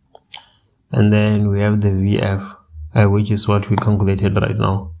 and then we have the Vf, which is what we calculated right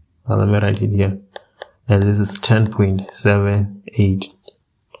now. Let me write it here, and this is 10.78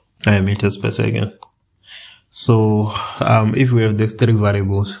 meters per second. So if we have these three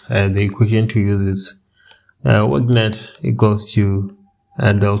variables, the equation to use is work net equals to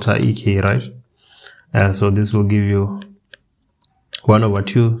delta Ek, right? So this will give you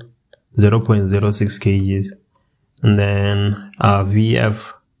 1/2, 0.06 kgs, and then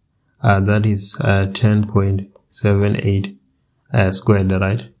Vf, that is 10.78 squared,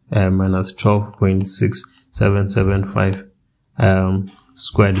 right? Minus 12.6775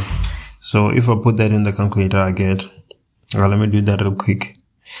 squared. So if I put that in the calculator, I get, let me do that real quick,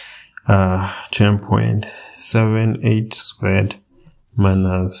 10.78 squared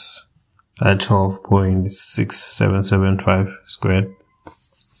minus 12.6775 squared.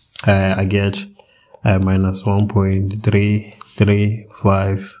 I get minus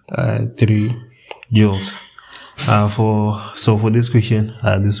 1.3353 joules. For this question,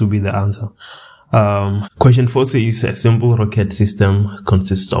 this will be the answer. Question 4 says a simple rocket system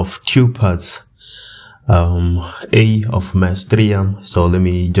consists of two parts. A of mass 3m. So let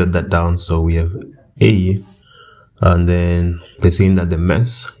me jot that down. So we have A, and then they're saying that the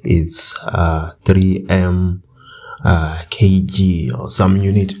mass is 3m kg or some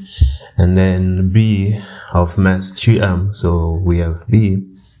unit, and then B of mass 2m. So we have B,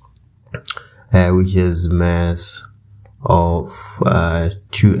 which is mass of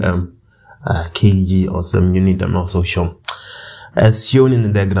 2m kg or some unit. I'm not so sure. As shown in the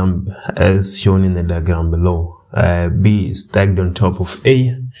diagram, below, B is stacked on top of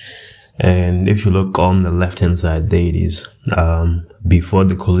A, and if you look on the left hand side, there it is. Before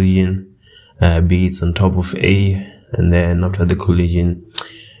the collision, B is on top of A, and then after the collision,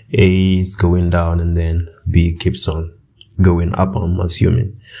 A is going down, and then B keeps on going up, I'm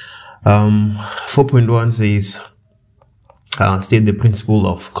assuming. 4.1 says state the principle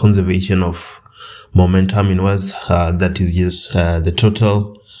of conservation of momentum in words. That is just the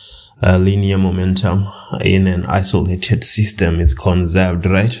total linear momentum in an isolated system is conserved,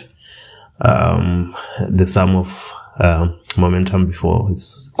 right? The sum of momentum before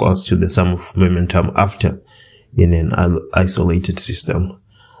is equals to the sum of momentum after in an isolated system.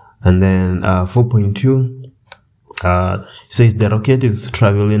 And then 4.2 says the rocket is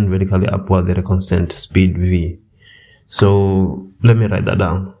traveling vertically upward at a constant speed v. So let me write that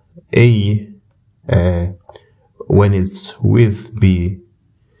down. A, when it's with B,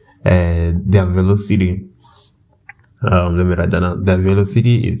 their velocity, let me write that down. The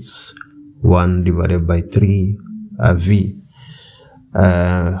velocity is 1 divided by 3 v.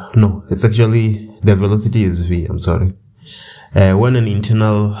 No, it's actually, the velocity is v, I'm sorry. When an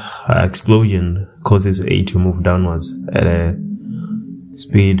internal explosion causes A to move downwards at a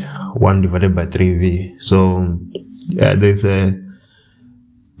speed 1 divided by 3v. So there's a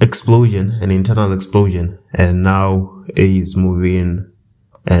explosion, an internal explosion, and now A is moving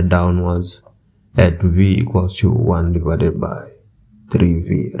downwards at v equals to 1 divided by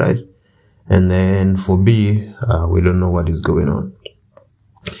 3v, right? And then for B, we don't know what is going on.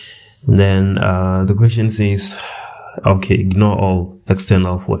 Then the question says, okay, ignore all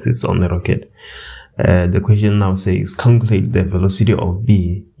external forces on the rocket. The question now says, calculate the velocity of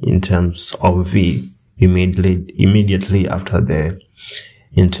B in terms of V immediately after the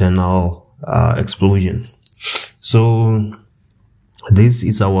internal explosion. So this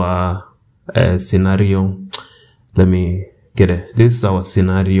is our scenario. Let me get it. This is our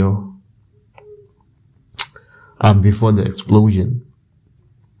scenario before the explosion,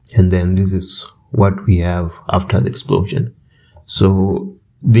 and then this is what we have after the explosion. So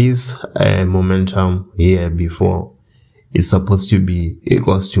this momentum here before is supposed to be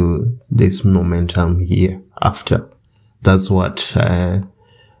equals to this momentum here after. That's what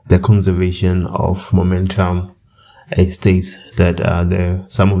the conservation of momentum states that the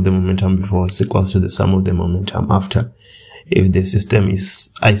sum of the momentum before is equals to the sum of the momentum after, if the system is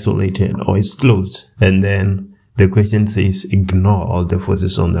isolated or is closed. And then the question says ignore all the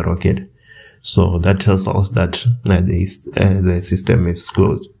forces on the rocket. So that tells us that the system is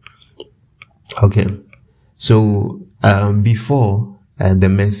closed. Okay, so before the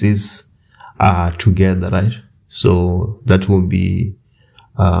masses are together, right? So that will be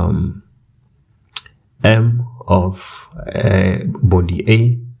m of body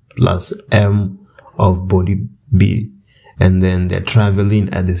A plus m of body B, and then they're traveling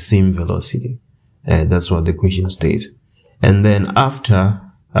at the same velocity. That's what the question states. And then after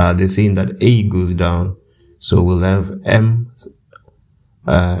they're saying that A goes down, so we'll have m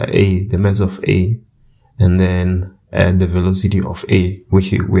A, the mass of A, and then the velocity of A,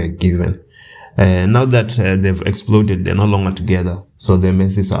 which we are given. Now that they've exploded, they're no longer together, so the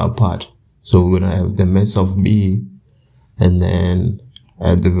masses are apart. So we're gonna have the mass of B and then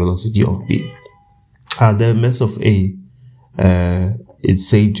the velocity of B. The mass of A is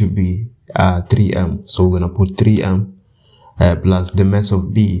said to be 3m, so we're gonna put 3m plus the mass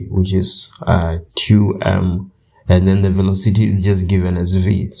of B, which is 2m, and then the velocity is just given as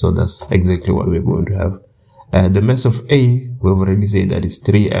v, so that's exactly what we're going to have. The mass of A, we've already said that is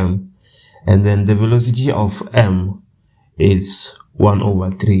 3m, and then the velocity of m is 1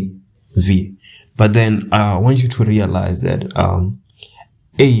 over 3 v. But then I want you to realize that A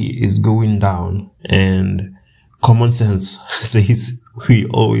is going down, and common sense says we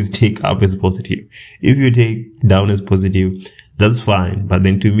always take up as positive. If you take down as positive, that's fine, but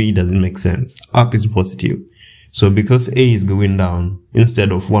then to me it doesn't make sense. Up is positive. So because A is going down,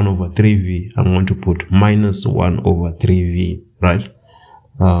 instead of 1 over 3v, I'm going to put minus 1 over 3v, right?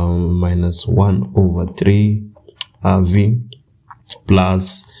 Minus 1 over 3v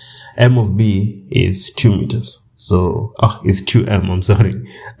plus m of B is 2 meters. So, it's 2m, I'm sorry.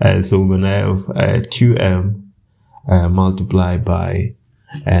 So we're going to have 2m multiplied by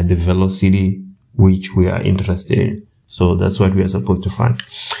the velocity which we are interested in. So that's what we are supposed to find.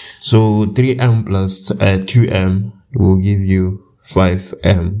 So 3m plus 2m will give you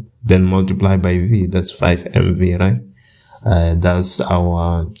 5m, then multiply by v, that's 5mv, right? That's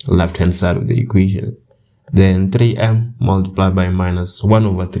our left hand side of the equation. Then 3m multiplied by minus 1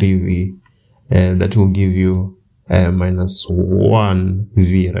 over 3v, that will give you minus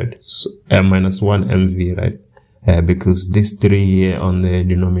 1v, right? So, minus 1mv, right? Because this 3 here on the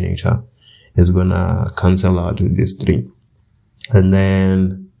denominator is gonna cancel out with this 3. And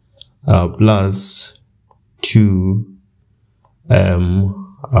then plus 2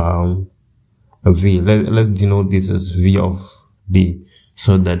 v. Let's denote this as v of b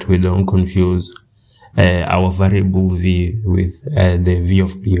so that we don't confuse our variable v with the v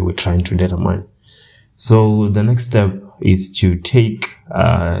of b we're trying to determine. So the next step is to take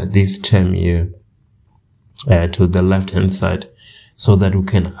this term here to the left hand side so that we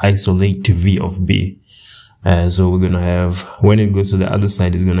can isolate v of b. So we're gonna have, when it goes to the other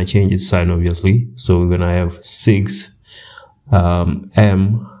side, it's gonna change its sign obviously. So we're gonna have 6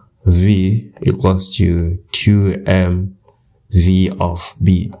 mv equals to 2m v of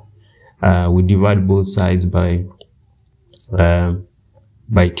b. We divide both sides by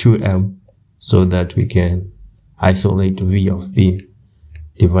 2m so that we can isolate v of b.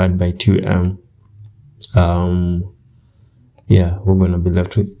 Divide by 2m. Yeah, we're gonna be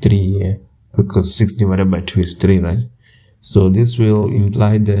left with 3 here because 6 divided by 2 is 3, right? So this will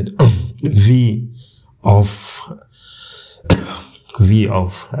imply that v of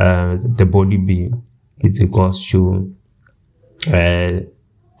the body B is equals to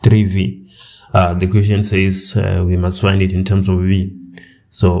 3v. The question says we must find it in terms of v,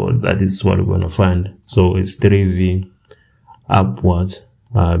 so that is what we're going to find. So it's 3v upwards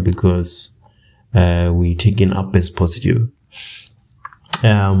because we taking up as positive.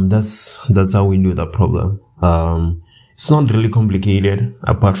 That's how we do the problem. It's not really complicated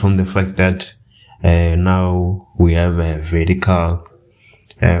apart from the fact that now we have a vertical,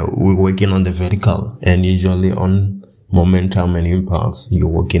 we're working on the vertical, and usually on momentum and impulse you're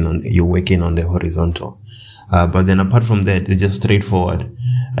working on the horizontal. But then apart from that, it's just straightforward.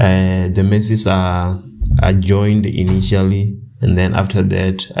 The masses are joined initially, and then after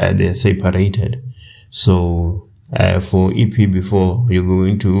that they're separated. So for EP before, you're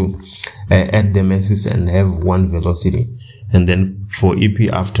going to add the masses and have one velocity, and then for EP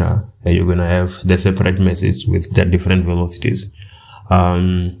after, you're going to have the separate masses with the different velocities.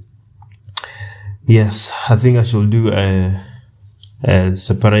 Yes, I think I should do a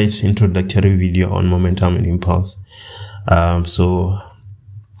separate introductory video on momentum and impulse. So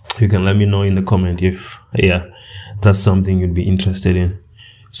You can let me know in the comment if that's something you'd be interested in.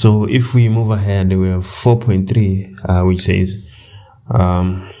 So if we move ahead, we have 4.3, which says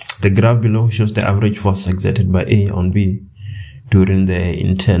the graph below shows the average force exerted by A on B during the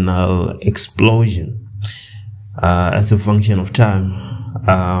internal explosion as a function of time.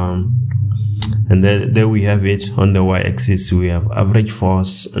 And there we have it. On the y-axis we have average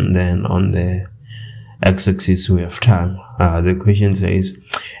force, and then on the x-axis we have time. The question says,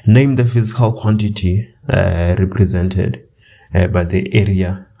 name the physical quantity represented by the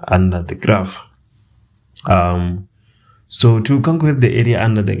area under the graph. So to calculate the area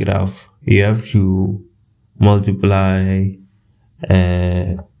under the graph, you have to multiply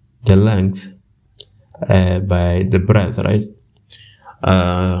the length by the breadth, right?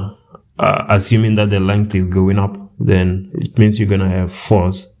 Assuming that the length is going up, then it means you're gonna have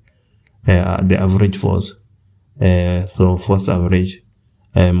force, the average force. So force average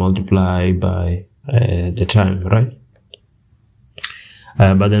multiply by the time, right?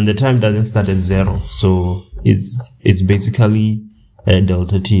 But then the time doesn't start at 0, so it's basically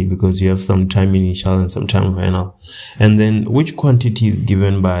delta t, because you have some time initial and some time final. And then which quantity is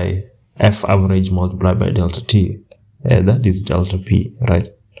given by F average multiplied by delta t? That is delta p,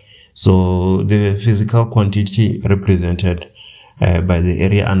 right? So the physical quantity represented by the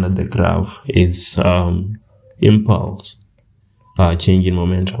area under the graph is impulse, change in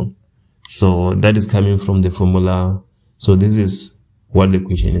momentum. So that is coming from the formula. So this is what the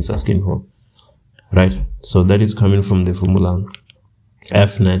question is asking for, right? So that is coming from the formula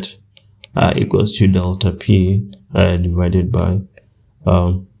F net equals to delta P divided by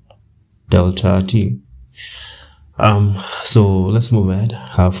delta T. So let's move ahead.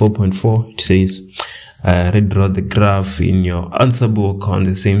 4.4, it says redraw the graph in your answer book on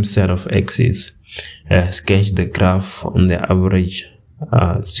the same set of axes. Sketch the graph on the average.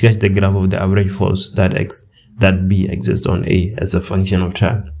 Sketch the graph of the average force that B exists on A as a function of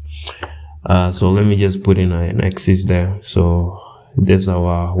time. So let me just put in an axis there. So that's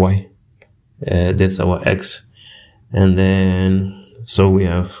our Y, that's our X, and then so we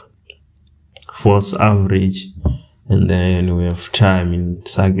have force average, and then we have time in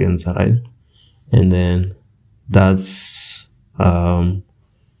seconds, right? And then that's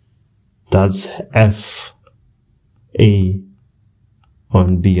F A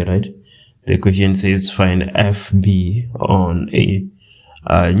on B, right? The question says find FB on A.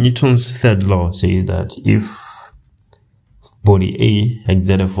 Newton's third law says that if body A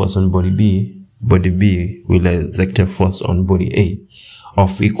exerts a force on body B will exert a force on body A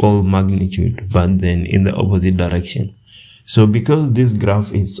of equal magnitude, but then in the opposite direction. So because this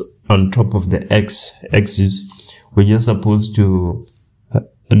graph is on top of the x-axis, we're just supposed to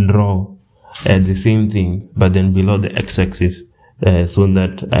draw the same thing, but then below the x-axis, so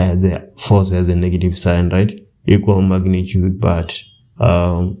that the force has a negative sign, right? Equal magnitude, but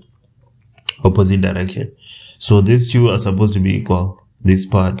opposite direction. So these two are supposed to be equal, this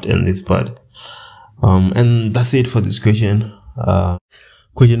part and this part. And that's it for this question.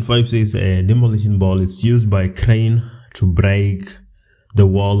 Question 5 says a demolition ball is used by crane to break the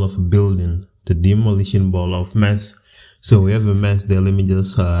wall of a building. The demolition ball of mass. So we have a mass there. Let me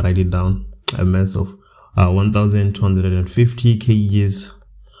just write it down. A mass of 1,250 kgs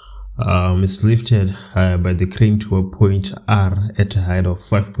is lifted by the crane to a point R at a height of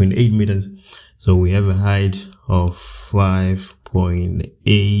 5.8 meters. So we have a height of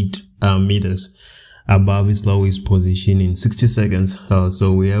 5.8 meters above its lowest position in 60 seconds.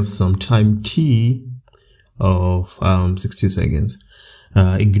 So we have some time t of 60 seconds.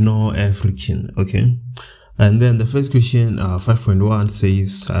 Ignore air friction, okay? And then the first question, 5.1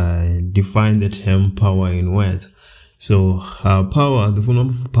 says define the term power in words. So power, the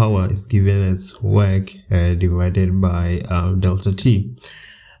formula for power is given as work divided by delta t.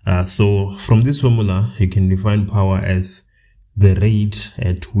 So from this formula, you can define power as the rate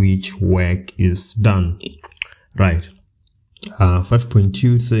at which work is done, right?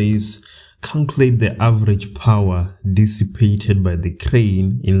 5.2 says calculate the average power dissipated by the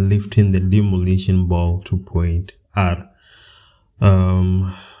crane in lifting the demolition ball to point R.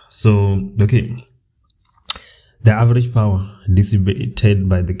 Okay, the average power dissipated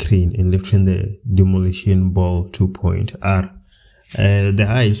by the crane in lifting the demolition ball to point R. The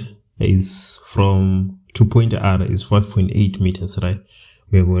height is from to point R is 5.8 meters, right?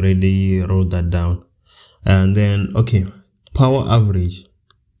 We have already wrote that down. And then, okay, power average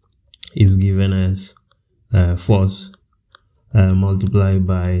is given as force multiplied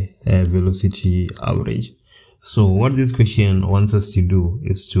by velocity average. So what this question wants us to do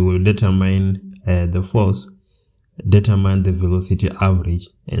is to determine the force determine the velocity average,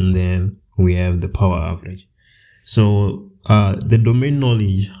 and then we have the power average. So the domain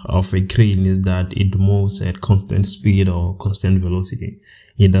knowledge of a crane is that it moves at constant speed or constant velocity.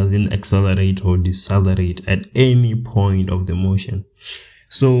 It doesn't accelerate or decelerate at any point of the motion.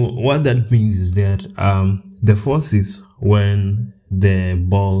 So what that means is that the forces when the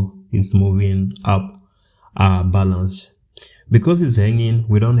ball is moving up are balanced. Because it's hanging,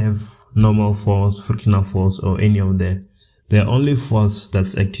 we don't have normal force, frictional force, or any of that. The only force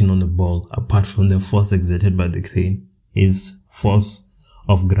that's acting on the ball, apart from the force exerted by the crane, is force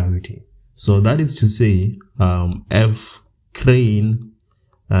of gravity. So that is to say, F crane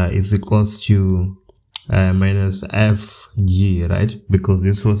is equals to minus Fg, right? Because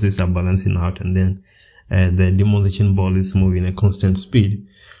these forces are balancing out, and then the demolition ball is moving at constant speed.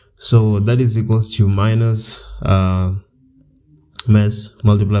 So that is equals to minus mass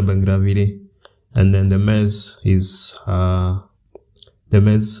multiplied by gravity, and then the mass is the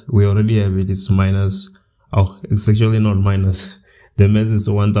mass, we already have it, is minus, oh, it's actually not minus, the mass is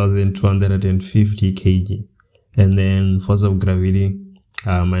 1250 kg, and then force of gravity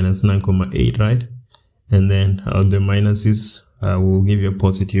minus 9.8, right? And then the minuses will give you a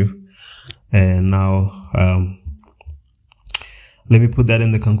positive. And now let me put that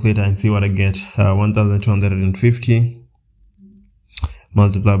in the calculator and see what I get. 1250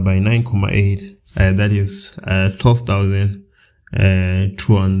 multiplied by 9.8, that is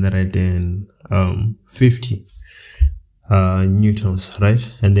 12,250 newtons,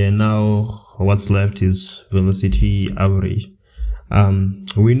 right? And then now what's left is velocity average.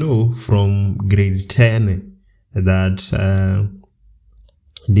 We know from grade 10 that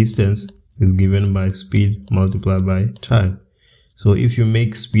distance is given by speed multiplied by time. So if you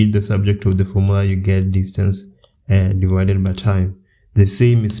make speed the subject of the formula, you get distance divided by time. The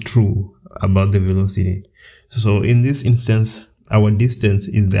same is true about the velocity. So in this instance, our distance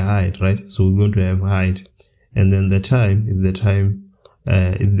is the height, right? So we're going to have height, and then the time is the time,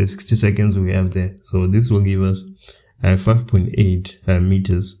 is the 60 seconds we have there. So this will give us 5.8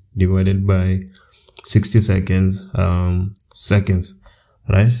 meters divided by 60 seconds, seconds,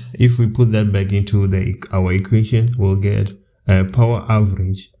 right? If we put that back into our equation, we'll get power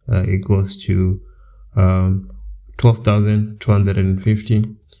average equals to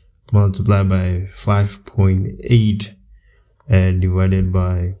 12,250 multiplied by 5.8 divided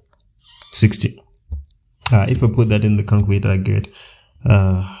by 60. If I put that in the calculator, I get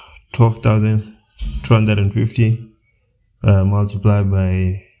 12,250 multiplied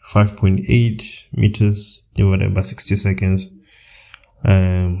by 5.8 meters divided by 60 seconds.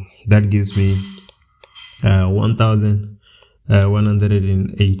 That gives me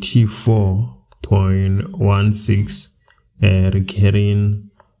 1,184.16 recurring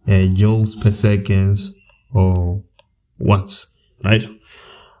joules per second, or watts, right?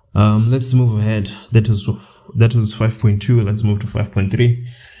 Let's move ahead. That was 5.2. Let's move to 5.3.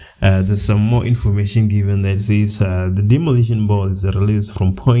 There's some more information given that says the demolition ball is released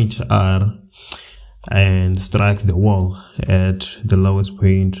from point R and strikes the wall at the lowest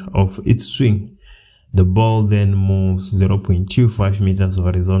point of its swing. The ball then moves 0.25 meters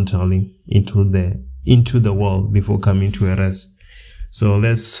horizontally into the wall before coming to a rest. So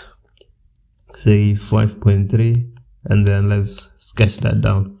let's say 5.3, and then let's sketch that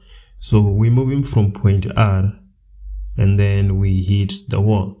down. So we're moving from point R, and then we hit the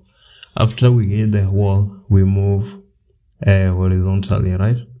wall. After we hit the wall, we move horizontally,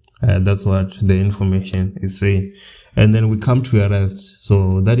 right? That's what the information is saying. And then we come to a rest.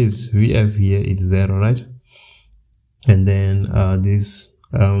 So that is VF here, it's 0, right? And then this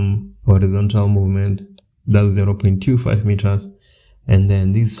horizontal movement, that's 0.25 meters. And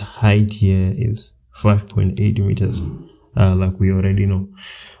then this height here is 5.8 meters, like we already know.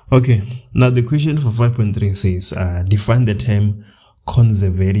 Okay, now the question for 5.3 says, define the term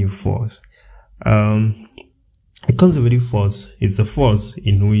conservative force. A conservative force is a force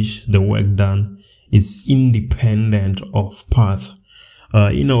in which the work done is independent of path.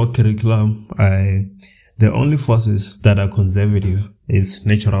 In our curriculum, the only forces that are conservative is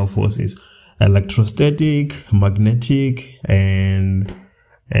natural forces, electrostatic, magnetic, and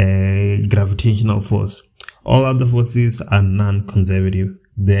gravitational force. All other forces are non-conservative.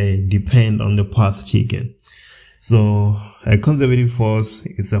 They depend on the path taken. So a conservative force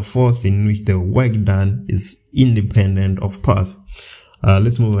is a force in which the work done is independent of path.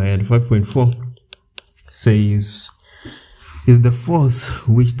 Let's move ahead. 5.4 says, is the force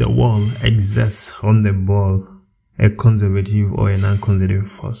which the wall exerts on the ball a conservative or a non-conservative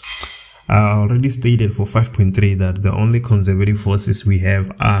force? I already stated for 5.3 that the only conservative forces we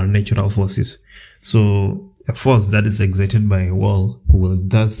have are natural forces. So a force that is exerted by a wall will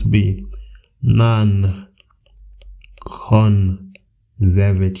thus be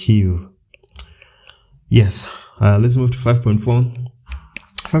non-conservative. Yes, let's move to 5.4.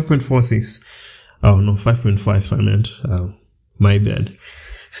 5.4 says, oh no, 5.5 I meant, my bad.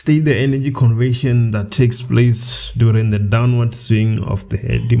 State the energy conversion that takes place during the downward swing of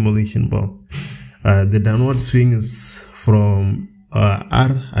the demolition ball. The downward swing is from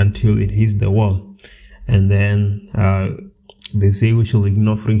R until it hits the wall. And then they say we should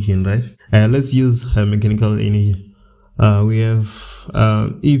ignore friction, right? Let's use mechanical energy. We have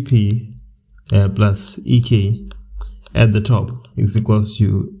EP plus EK at the top is equals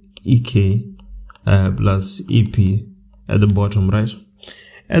to EK plus EP at the bottom, right?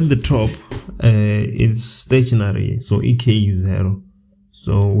 At the top, it's stationary, so EK is 0.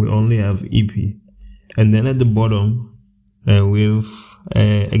 So we only have EP. And then at the bottom, we've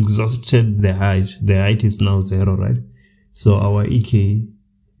exhausted the height. The height is now 0, right? So our EK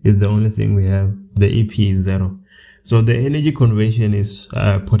is the only thing we have. The EP is 0. So the energy conversion is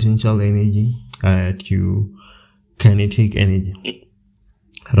potential energy to kinetic energy,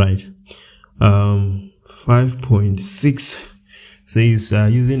 right? 5.6 says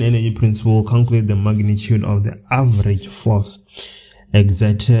using energy principle, calculate the magnitude of the average force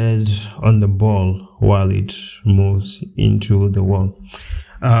exerted on the ball while it moves into the wall.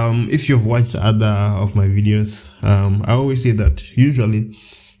 If you've watched other of my videos, I always say that usually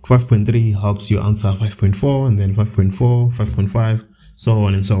 5.3 helps you answer 5.4 and then 5.4, 5.5, so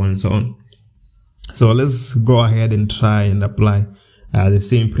on and so on and so on. So let's go ahead and try and apply the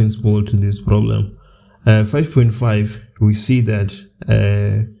same principle to this problem. 5.5, we see that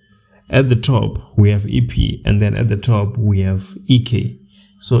at the top we have EP and then at the top we have EK.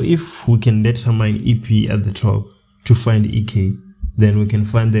 So if we can determine EP at the top to find EK, then we can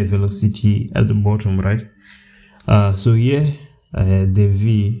find the velocity at the bottom, right? So here the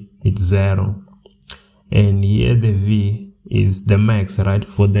V is 0 and here the V is the max, right,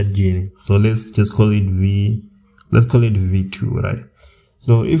 for that journey. So let's just call it V, let's call it V2, right?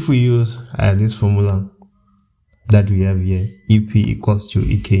 So if we use this formula that we have here, EP equals to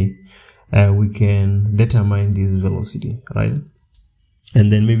EK, we can determine this velocity, right?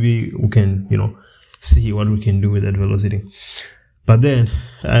 And then maybe we can, see what we can do with that velocity. But then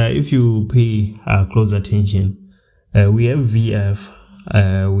if you pay close attention, we have VF,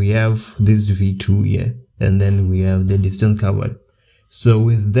 we have this V2 here, and then we have the distance covered. So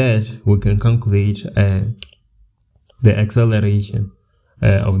with that, we can calculate the acceleration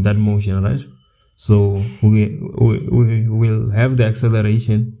of that motion, right? So we will have the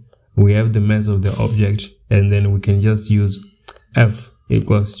acceleration, we have the mass of the object, and then we can just use F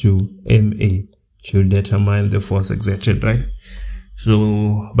equals to MA to determine the force exerted, right?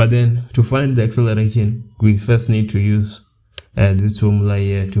 So, but then to find the acceleration, we first need to use this formula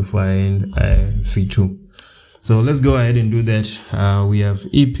here to find V2. So let's go ahead and do that. We have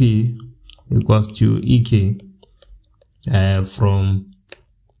EP equals to EK from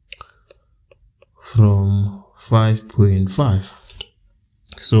 5.5.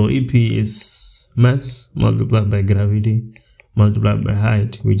 So EP is mass multiplied by gravity multiplied by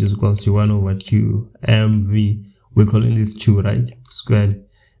height, which is equals to 1 over 2 mv. We're calling this 2, right, squared.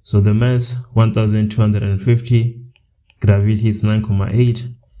 So the mass 1250, gravity is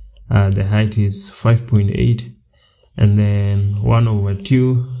 9.8, the height is 5.8, and then 1 over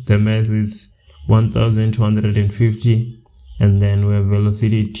 2, the mass is 1250, and then we have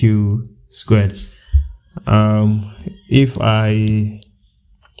velocity 2 squared. If I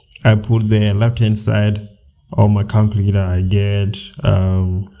put the left hand side on my calculator, I get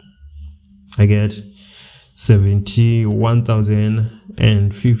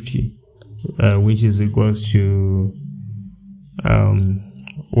 71,050, which is equals to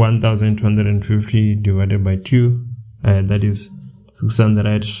 1250 divided by 2, that is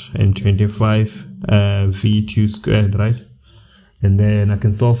 625 V2 squared, right? And then I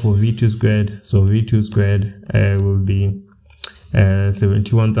can solve for V2 squared. So V2 squared will be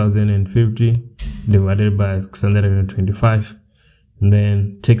 71,050 divided by 625. And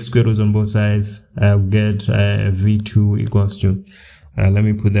then take square roots on both sides. I'll get V2 equals to, let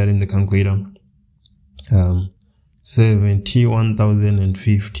me put that in the calculator,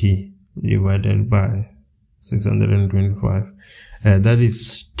 71,050 divided by 625. That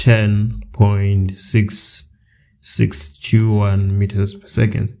is 10.6621 meters per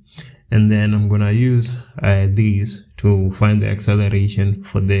second. And then I'm gonna use these to find the acceleration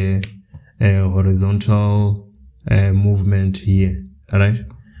for the horizontal movement here. All right.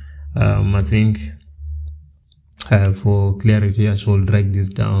 I think for clarity, I should drag this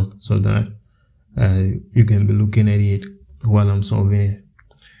down so that you can be looking at it while I'm solving it.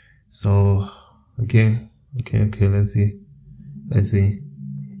 So okay, let's see.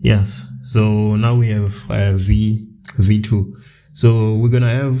 Yes, so now we have v2. So we're gonna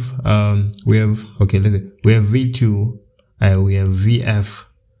have we have v2, we have vf,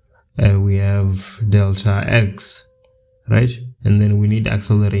 we have delta x, right? And then we need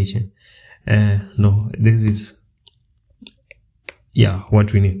acceleration. No, this is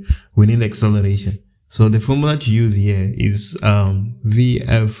what we need acceleration. So the formula to use here is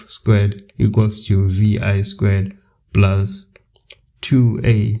vf squared equals to vi squared plus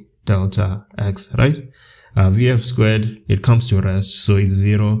 2a delta x, right? Vf squared, it comes to rest, so it's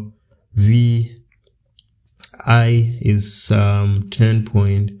 0. Vi is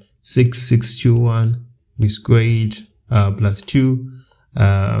 10.6621, we squared plus 2.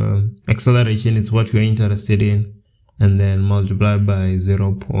 Acceleration is what we're interested in, and then multiply by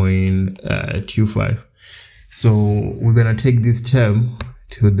 0.25. So we're gonna take this term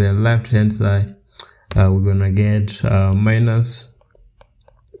to the left hand side. We're gonna get minus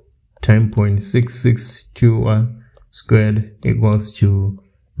 10.6621 squared equals to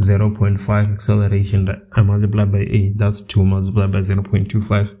 0.5 acceleration that I multiply by a, that's 2 multiplied by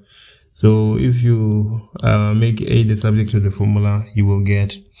 0.25. So if you make a the subject to the formula, you will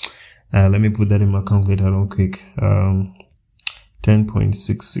get, let me put that in my calculator real quick,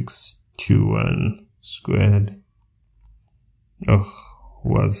 10.6621 squared,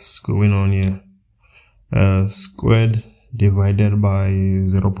 what's going on here, squared divided by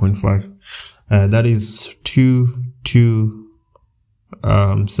 0.5, that is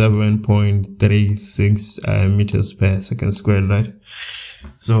 7.36 meters per second squared, right?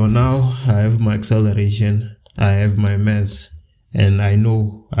 So now I have my acceleration, I have my mass, and I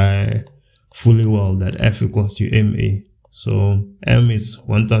know fully well that F equals to ma. So m is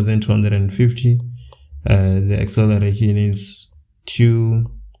 1250, the acceleration is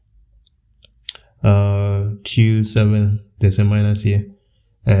 227, there's a minus here,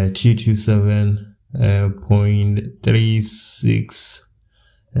 227.36,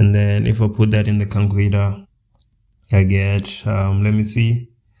 and then if I put that in the calculator, I get, let me see,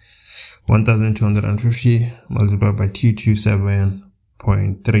 1250 multiplied by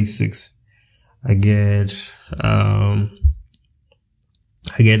 227.36, I get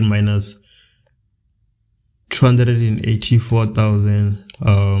minus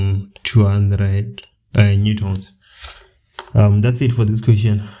 284,200 newtons. That's it for this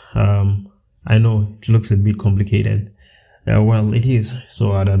question. I know it looks a bit complicated. Well, it is,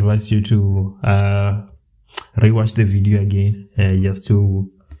 so I'd advise you to rewatch the video again, just to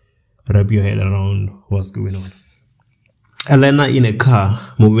wrap your head around what's going on. A learner in a car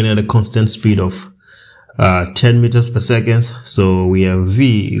moving at a constant speed of 10 meters per second. So we have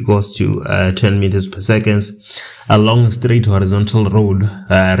v equals to 10 meters per second along a straight horizontal road,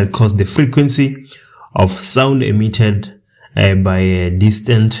 records the frequency of sound emitted by a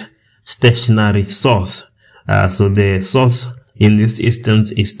distant stationary source. So the source in this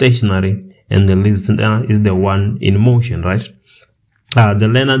instance is stationary, and the listener is the one in motion, right? The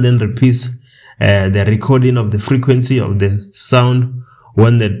learner then repeats the recording of the frequency of the sound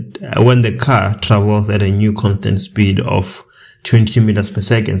when the car travels at a new constant speed of 20 meters per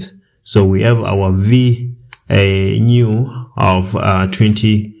second. So we have our v new of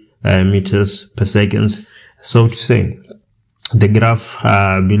 20 meters per second. So to say, the graph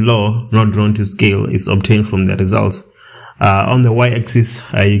below, not drawn to scale, is obtained from the results. On the y-axis,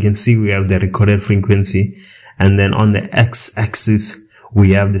 you can see we have the recorded frequency, and then on the x-axis,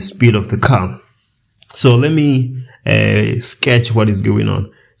 we have the speed of the car. So let me sketch what is going on.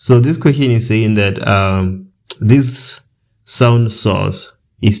 So this question is saying that this sound source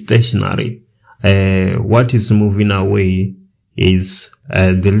is stationary. What is moving away is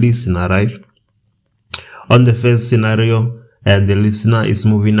the listener, right? On the first scenario, the listener is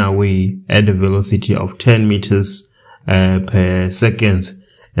moving away at the velocity of 10 meters per second.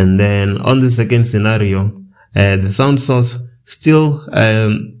 And then on the second scenario, the sound source still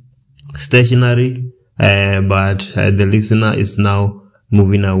stationary, but the listener is now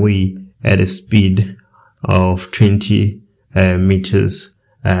moving away at a speed of 20 meters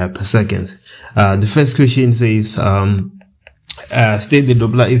per second. The first question says, state the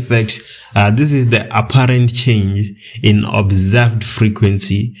Doppler effect. This is the apparent change in observed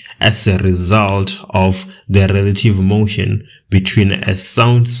frequency as a result of the relative motion between a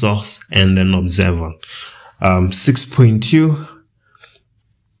sound source and an observer.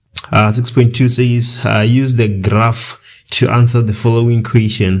 6.2 says, use the graph to answer the following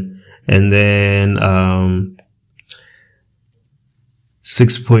question. And then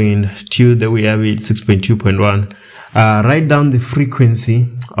 6.2, there we have it, 6.2.1. Write down the frequency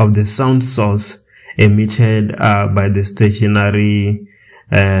of the sound source emitted by the stationary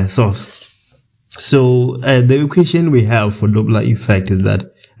source. So the equation we have for Doppler effect is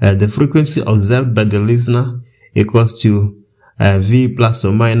that the frequency observed by the listener equals to V plus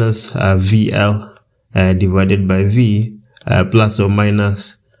or minus VL divided by V plus or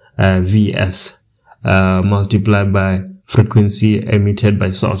minus Vs multiplied by frequency emitted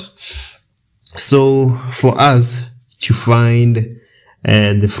by source. So for us to find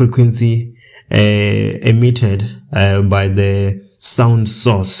the frequency emitted by the sound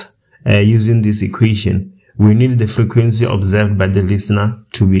source using this equation, we need the frequency observed by the listener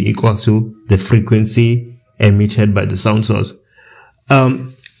to be equal to the frequency emitted by the sound source.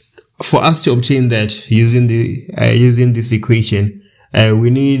 For us to obtain that using this equation, we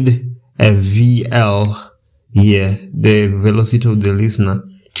need a VL here, the velocity of the listener,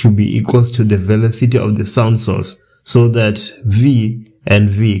 to be equals to the velocity of the sound source, so that V and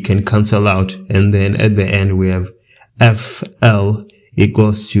V can cancel out, and then at the end we have FL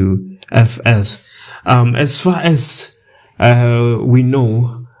equals to Fs. As far as we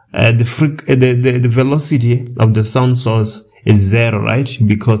know, the velocity of the sound source is 0, right?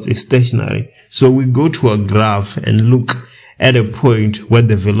 Because it's stationary. So we go to a graph and look at a point where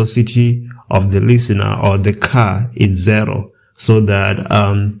the velocity of the listener or the car is 0, so that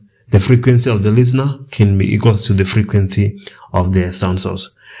the frequency of the listener can be equal to the frequency of the sound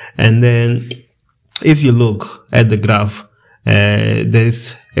source. And then if you look at the graph,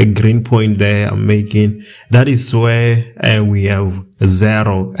 there's a green point there I'm making. That is where we have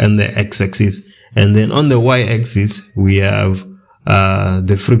 0 and the x-axis, and then on the y-axis we have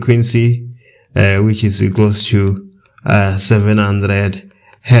the frequency which is equals to 700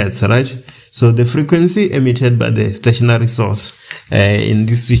 hertz, right? So the frequency emitted by the stationary source in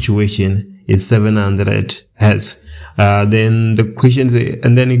this situation is 700 hertz. Then the question is,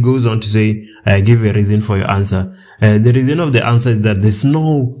 and then it goes on to say, give a reason for your answer. The reason of the answer is that there's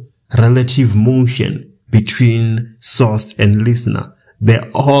no relative motion between source and listener. They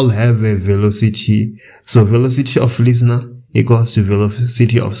all have a velocity. So velocity of listener equals to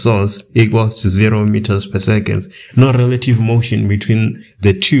velocity of source equals to 0 meters per second. No relative motion between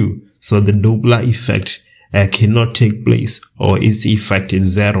the two. So the Doppler effect cannot take place, or its effect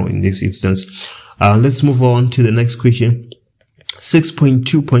is 0 in this instance. Let's move on to the next question.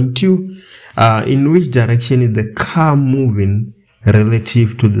 6.2.2. In which direction is the car moving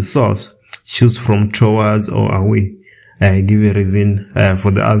relative to the source? Choose from towards or away. Give a reason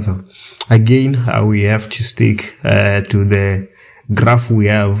for the answer. Again, we have to stick to the graph we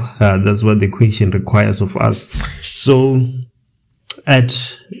have. That's what the question requires of us. So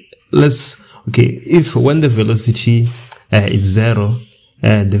if when the velocity is 0,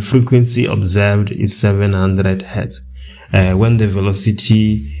 the frequency observed is 700 hertz. When the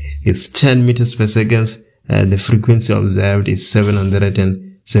velocity is 10 meters per second, the frequency observed is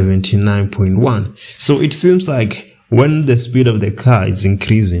 779.1. So it seems like when the speed of the car is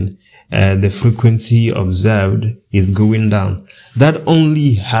increasing, the frequency observed is going down. That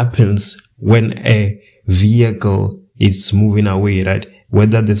only happens when a vehicle is moving away, right?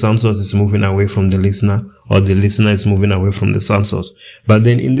 Whether the sound source is moving away from the listener or the listener is moving away from the sound source. But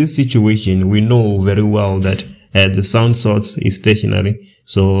then in this situation, we know very well that the sound source is stationary.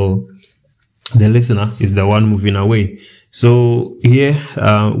 So the listener is the one moving away. So here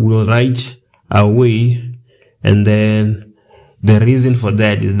we'll write away, and then the reason for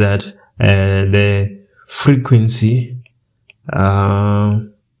that is that the frequency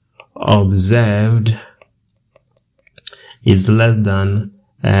observed is less than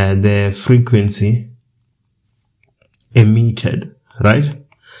the frequency emitted, right?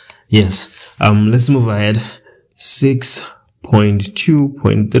 Yes. Let's move ahead.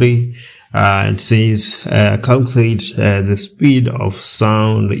 6.2.3 it says calculate the speed of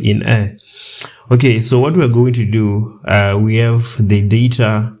sound in air. Okay, so what we're going to do, we have the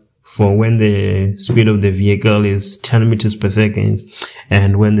data for when the speed of the vehicle is 10 meters per second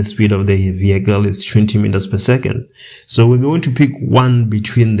and when the speed of the vehicle is 20 meters per second. So we're going to pick one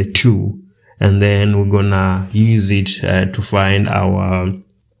between the two, and then we're gonna use it to find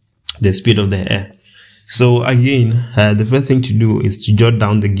the speed of the air. So again, the first thing to do is to jot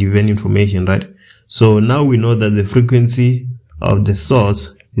down the given information, right? So now we know that the frequency of the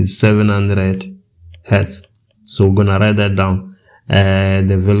source is 700 hertz. So we're gonna write that down.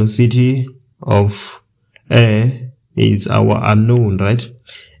 The velocity of air is our unknown, right?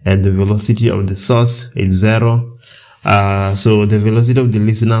 And the velocity of the source is 0. So the velocity of the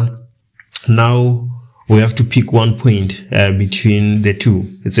listener, now we have to pick one point between the two.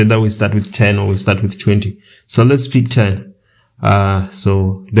 It's either we start with 10 or we start with 20. So let's pick 10.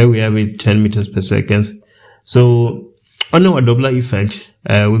 So there we have it, 10 meters per second. So on our Doppler effect,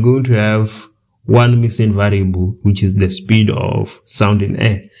 we're going to have one missing variable, which is the speed of sound in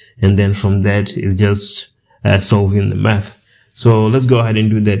air. And then from that is just solving the math. So let's go ahead and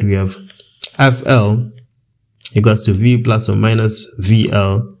do that. We have FL equals to V plus or minus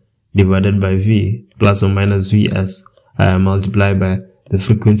VL divided by V plus or minus Vs multiplied by the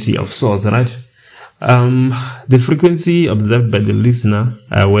frequency of source, right? The frequency observed by the listener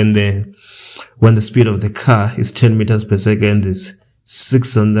when the speed of the car is 10 meters per second is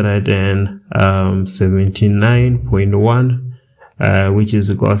 679.1, which is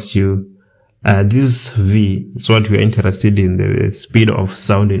equals to this V is what we are interested in, the speed of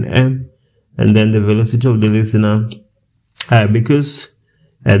sound in air, and then the velocity of the listener, because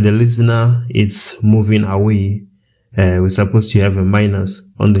the listener is moving away, we're supposed to have a minus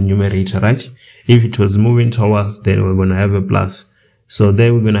on the numerator, right? If it was moving towards, then we're going to have a plus. So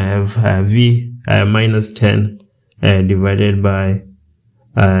then we're going to have V minus 10 divided by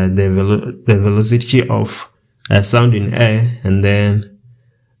the velocity of sound in air, and then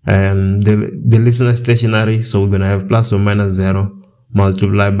the listener stationary, so we're going to have plus or minus 0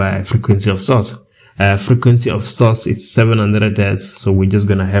 multiplied by frequency of source. Frequency of source is 700 Hz, so we're just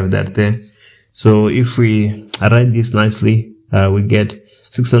going to have that there. So if we write this nicely, we get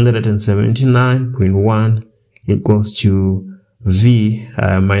 679.1 equals to V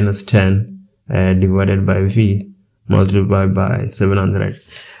minus 10 divided by V multiplied by 700.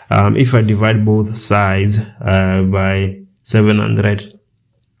 If I divide both sides by 700,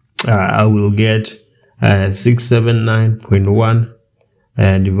 I will get 679.1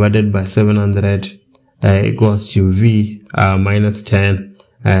 divided by 700 equals to V minus 10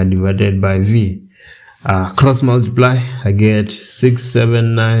 divided by V. Cross multiply, I get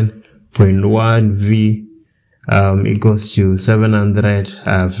 679.1 V equals to 700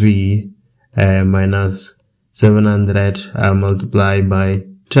 V minus 700 multiplied by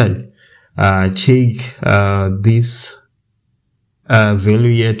 10. Take this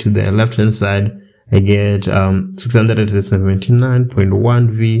value here to the left hand side. I get 679.1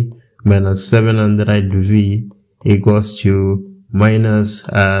 V minus 700 V equals to minus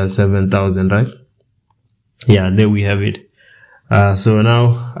 7,000, right? Yeah, there we have it. So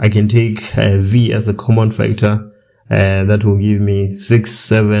now I can take V as a common factor. That will give me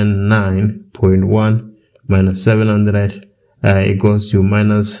 679.1 minus 700 equals to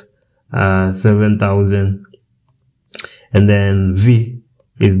minus 7,000. And then V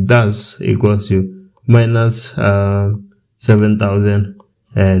is thus equals to minus 7,000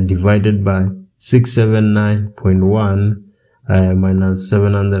 divided by 679.1 minus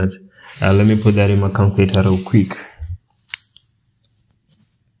 700. Let me put that in my calculator real quick.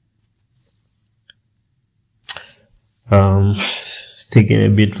 It's taking a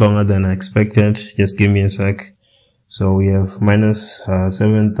bit longer than I expected. Just give me a sec. So we have minus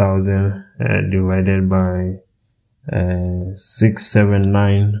 7,000 divided by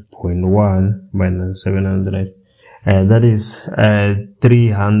 679.1 minus 700. That is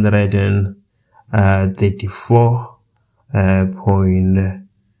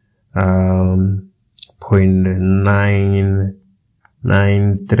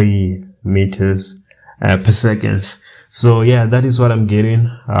meters per second. So yeah, that is what I'm getting.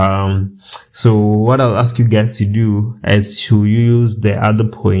 So what I'll ask you guys to do is to use the other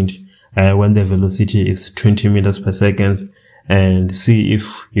point when the velocity is 20 meters per second and see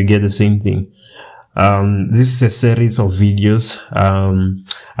if you get the same thing. This is a series of videos.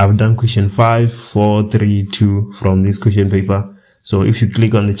 I've done question 5, 4, 3, 2 from this question paper. So if you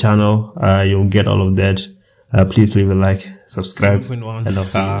click on the channel, you'll get all of that. Please leave a like, subscribe, and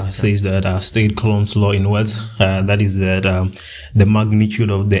also says that state Coulomb's law in words, that is that the magnitude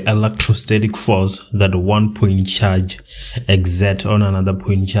of the electrostatic force that one point charge exerts on another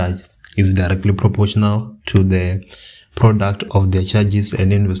point charge is directly proportional to the product of their charges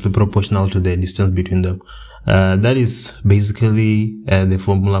and inversely proportional to the distance between them. That is basically the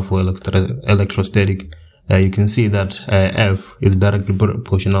formula for electrostatic. You can see that F is directly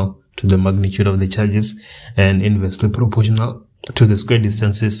proportional to the magnitude of the charges and inversely proportional to the square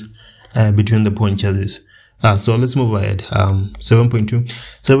distances between the point charges. So let's move ahead.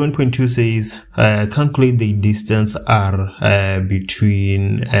 7.2 says calculate the distance r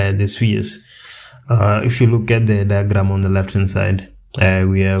between the spheres. If you look at the diagram on the left hand side,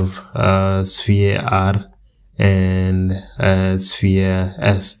 we have sphere R and sphere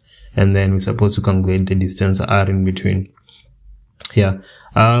S, and then we're supposed to calculate the distance r in between. Yeah.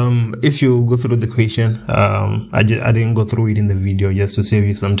 If you go through the question, I didn't go through it in the video just to save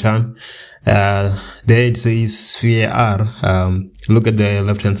you some time. There it says sphere R. Look at the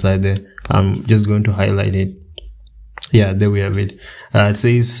left hand side there. I'm just going to highlight it. Yeah, there we have it. It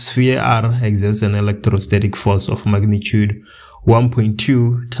says sphere R exerts an electrostatic force of magnitude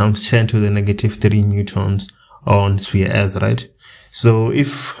 1.2 times 10 to the negative 3 newtons on sphere S, right? So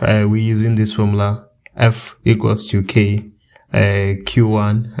if we're using this formula, F equals to K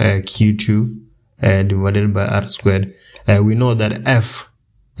Q1 Q2 divided by R squared, we know that F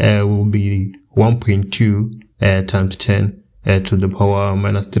will be 1.2 times 10 to the power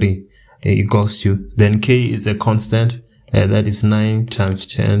minus 3 equals to, then K is a constant, that is 9 times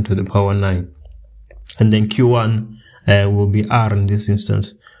 10 to the power 9, and then Q1 will be R in this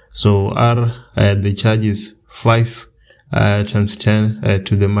instance. So R, the charge is 5 times 10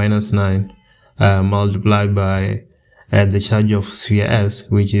 to the minus 9 multiplied by the charge of sphere S,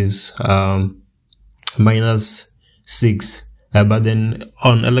 which is minus 6. But then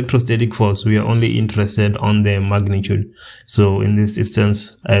on electrostatic force, we are only interested on the magnitude. So in this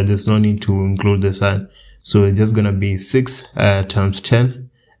instance, there's no need to include the sign. So it's just going to be 6 times 10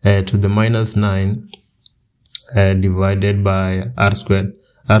 to the minus 9 divided by R squared.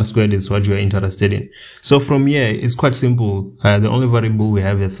 R squared is what you are interested in. So from here, it's quite simple. The only variable we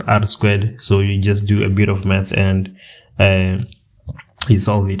have is R squared. So you just do a bit of math and you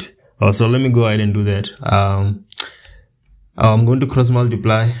solve it. Also, let me go ahead and do that. I'm going to cross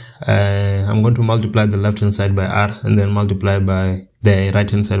multiply. I'm going to multiply the left hand side by R and then multiply by the right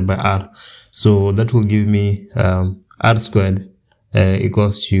hand side by R. So that will give me R squared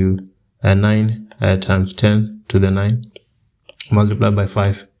equals to 9 times 10 to the 9 multiplied by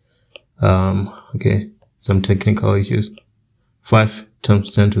 5. Okay, some technical issues. 5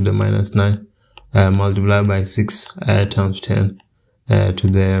 times 10 to the minus 9 multiplied by 6 times 10 to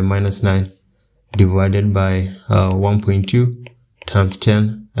the minus 9 divided by 1.2 times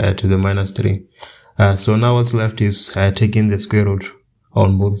 10 to the minus 3. So now what's left is taking the square root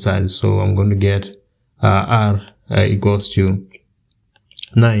on both sides. So I'm going to get R equals to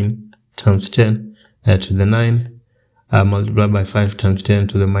 9 times 10 to the 9 multiplied by 5 times 10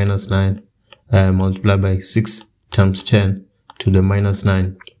 to the minus 9 multiplied by 6 times 10 to the minus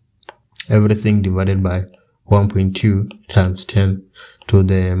 9. Everything divided by 1.2 times 10 to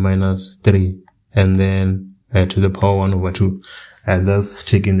the minus 3. And then to the power 1 over 2. That's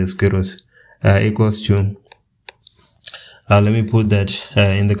taking the square root. Equals to, let me put that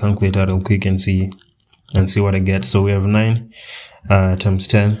in the calculator real quick and see what I get. So we have 9 times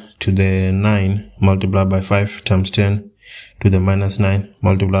 10 to the 9 multiplied by 5 times 10 to the minus 9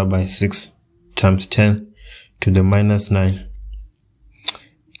 multiplied by 6 times 10 to the minus 9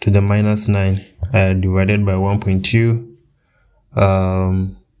 divided by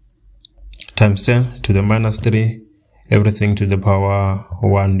 1.2 times 10 to the minus 3, everything to the power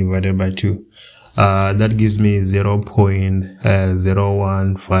 1 divided by 2. That gives me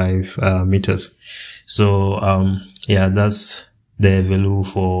 0.015 meters. So yeah, that's the value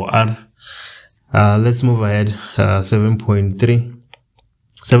for R. Let's move ahead.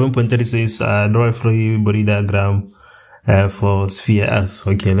 7.3 says draw a free body diagram for sphere S.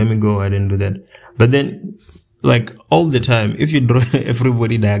 Okay, let me go ahead and do that. But then, like all the time, if you draw a free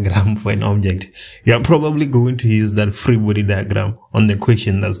body diagram for an object, you are probably going to use that free body diagram on the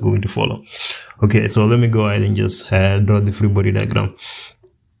question that's going to follow. Okay, so let me go ahead and just draw the free body diagram.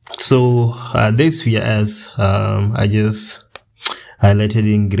 So this sphere S, I just highlighted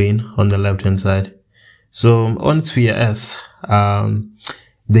in green on the left hand side. So on sphere S, there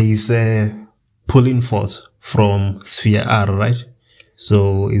is a pulling force from sphere R, right?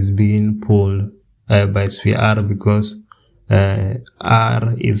 So it's being pulled by sphere R because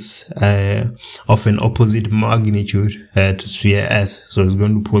R is of an opposite magnitude to sphere S, so it's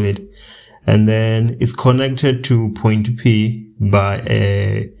going to pull it, and then it's connected to point P by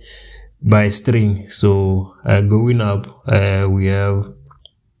a string. So going up, we have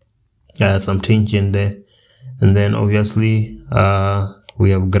some tension there, and then obviously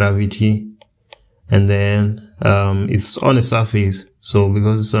we have gravity, and then it's on a surface. So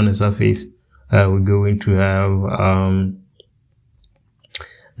because it's on a surface, we're going to have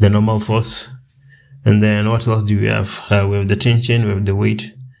the normal force, and then what else do we have? We have the tension, we have the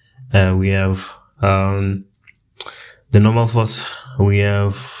weight, we have the normal force, we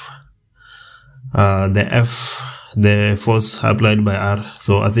have the F, the force applied by R.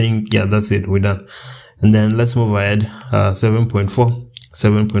 So I think, yeah, that's it, we're done. And then let's move ahead. 7.4.1.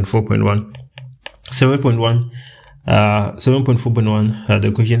 7.4.1,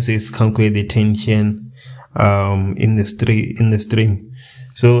 the question says calculate the tension in the string.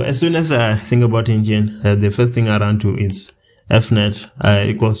 So as soon as I think about tension, the first thing I run to is F net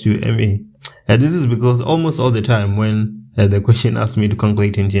equals to MA. This is because almost all the time when the question asks me to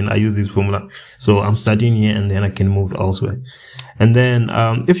calculate tension, I use this formula. So I'm starting here and then I can move elsewhere. And then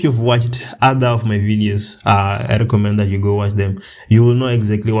if you've watched other of my videos, I recommend that you go watch them. You will know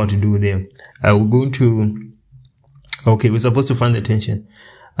exactly what to do there. We're going to, okay, we're supposed to find the tension.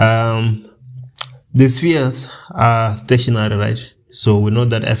 The spheres are stationary, right? So we know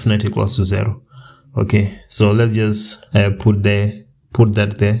that F net equals to 0. Okay, so let's just put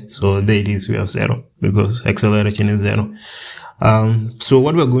that there. So there it is, we have 0 because acceleration is 0. So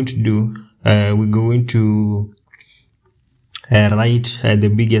what we're going to do, we're going to write the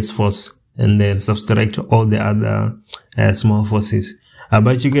biggest force and then subtract all the other small forces.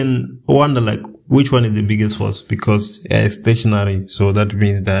 But you can wonder like which one is the biggest force, because it's stationary. So that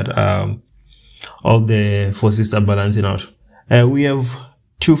means that all the forces are balancing out. We have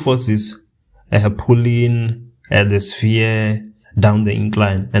two forces pulling the sphere down the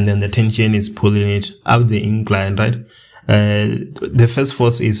incline, and then the tension is pulling it up the incline, right? The first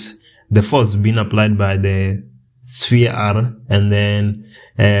force is the force being applied by the sphere R, and then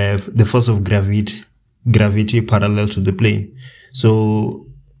the force of gravity parallel to the plane. So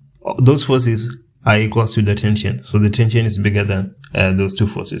those forces are equal to the tension. So the tension is bigger than those two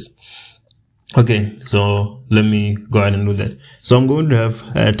forces. Okay, so let me go ahead and do that. So I'm going to have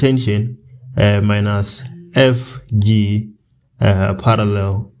tension minus Fg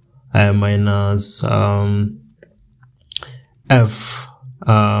parallel minus F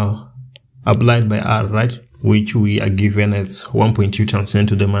applied by R, right? Which we are given as 1.2 times 10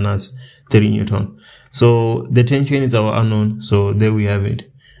 to the minus 3 Newton. So the tension is our unknown. So there we have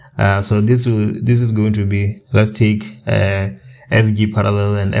it. So this is going to be, let's take Fg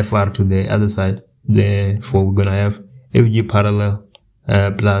parallel and Fr to the other side. Therefore, we're gonna have Fg parallel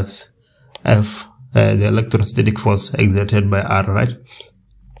plus F, the electrostatic force exerted by R, right?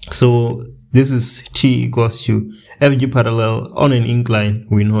 So this is T equals to Fg parallel on an incline.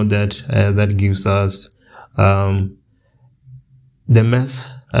 We know that that gives us the mass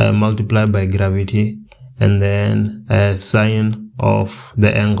multiplied by gravity, and then sine of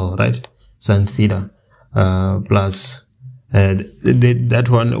the angle, right? Sine theta plus that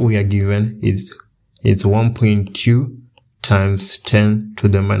one we are given is 1.2 times 10 to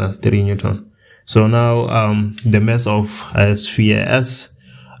the minus 3 Newton. So now the mass of sphere S,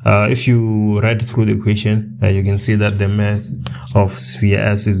 if you read through the equation, you can see that the mass of sphere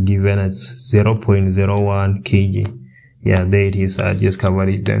S is given as 0.01 kg. Yeah, there it is. I just covered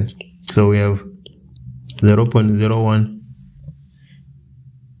it then. So we have 0.01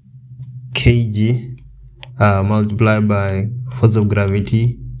 kg multiplied by force of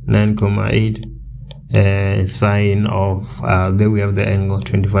gravity 9,8 sine of there we have the angle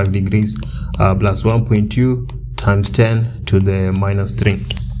 25 degrees plus 1.2 times 10 to the minus 3.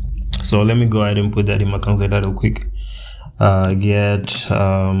 So let me go ahead and put that in my calculator real quick. Get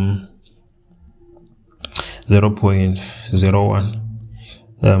 0.01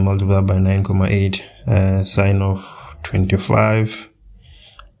 multiplied by 9,8 sine of 25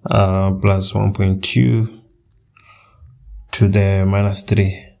 plus 1.2 to the minus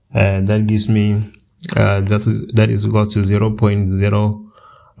 3. That gives me that is equal to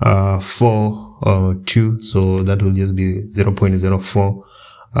 0.042, so that will just be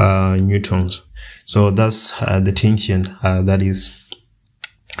 0.04 newtons. So that's the tension that is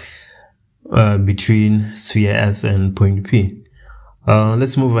between sphere S and point P.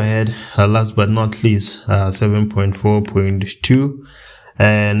 Let's move ahead. Last but not least, 7.4.2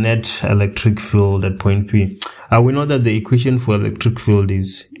 net electric field at point P. We know that the equation for electric field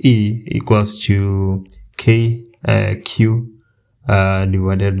is E equals to K Q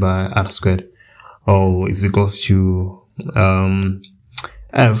divided by R squared, or is equals to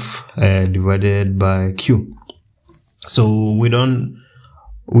F divided by Q. So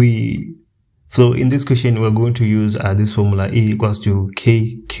so in this question we're going to use this formula, E equals to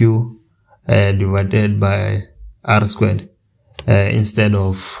KQ divided by R squared instead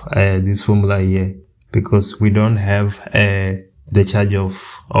of this formula here, because we don't have the charge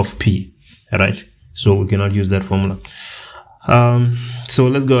of P, right? So we cannot use that formula. So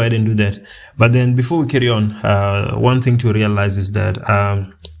let's go ahead and do that. But then before we carry on, one thing to realize is that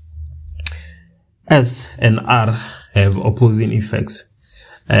S and R have opposing effects.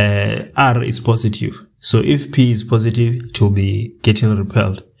 R is positive, so if P is positive, it will be getting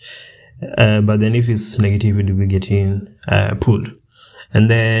repelled, but then if it's negative, it will be getting pulled. And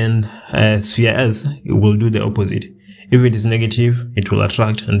then sphere S, it will do the opposite. If it is negative, it will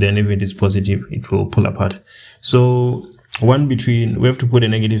attract, and then if it is positive, it will pull apart. So we have to put a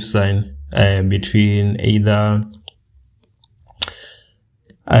negative sign between either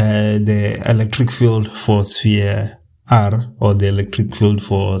the electric field for sphere R or the electric field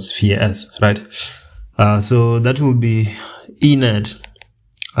for sphere S, right? So that will be E net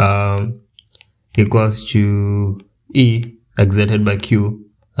equals to E exerted by Q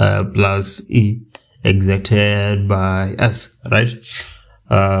plus E exerted by S, right?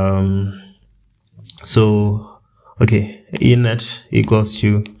 So okay, E net equals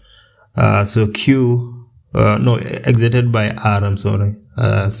to so Q exerted by R, I'm sorry,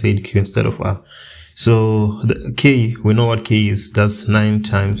 said Q instead of R. So the K, we know what K is. That's 9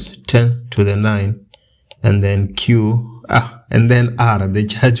 times 10 to the 9, and then Q, and then R, the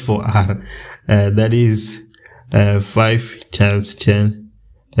charge for R, that is 5 times 10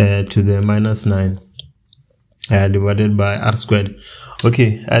 to the minus 9 divided by R squared.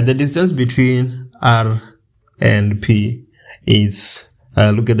 Okay, the distance between R and P is,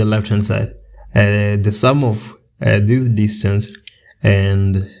 look at the left hand side, the sum of this distance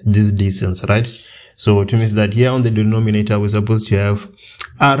and this distance, right? So it means that here on the denominator we're supposed to have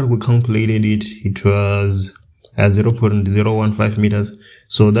R. We calculated it was 0.015 meters,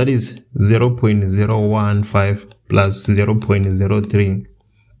 so that is 0.015 plus 0.03,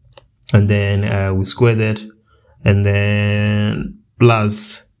 and then we square that, and then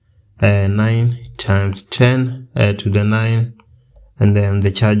plus 9 times 10 to the 9, and then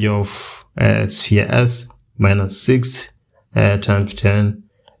the charge of sphere S minus 6 times 10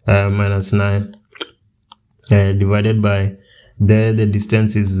 minus 9 divided by the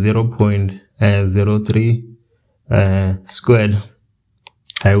distance is 0.03 squared,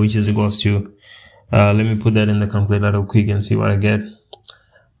 which is equals to, let me put that in the calculator real quick and see what I get.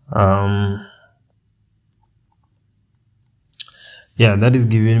 Yeah, that is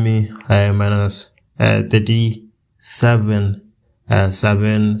giving me minus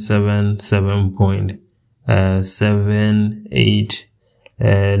 37.78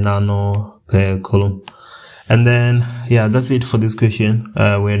 nano per coulomb. And then yeah, that's it for this question.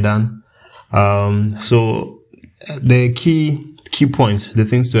 We're done. So the key points, the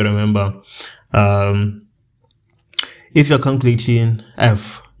things to remember, if you're calculating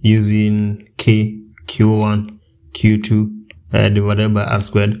F using Q1, Q2 divided by R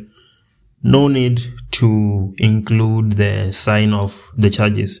squared, no need to include the sign of the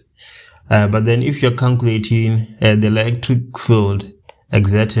charges. But then if you're calculating the electric field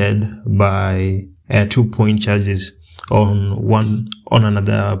exerted by 2-point charges on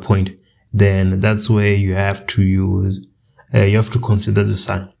another point, then that's where you have to use, you have to consider the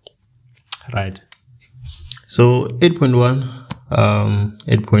sign, right? So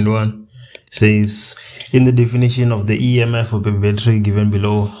 8.1 says, in the definition of the EMF of a battery given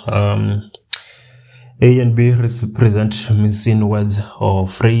below, A and B represent missing words or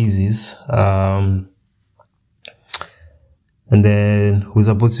phrases, and then we're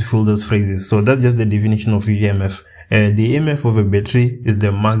supposed to fill those phrases. So that's just the definition of EMF. The EMF of a battery is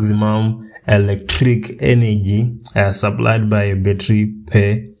the maximum electric energy supplied by a battery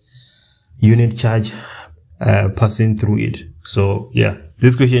per unit charge passing through it. So yeah,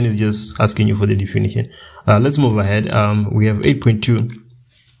 this question is just asking you for the definition. Let's move ahead. We have 8.2.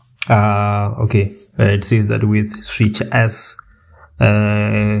 Okay, it says that with switch S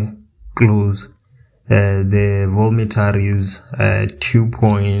closed, the voltmeter is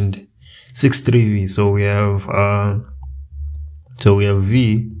 2.63 V. So we have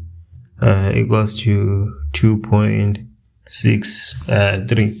V equals to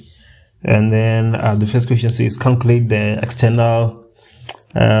 2.63. And then the first question says, calculate the external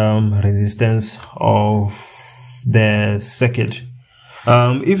resistance of the circuit.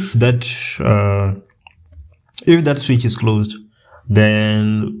 If that switch is closed,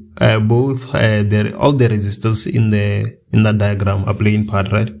 then both all the resistors in that diagram are playing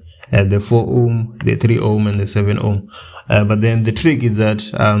part, right? The 4 ohm, the 3 ohm, and the 7 ohm. But then the trick is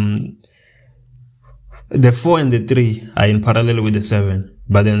that the 4 and the 3 are in parallel with the 7,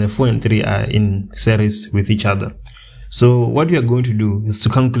 but then the 4 and 3 are in series with each other. So what we are going to do is to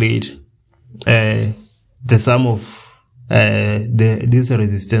calculate the sum of this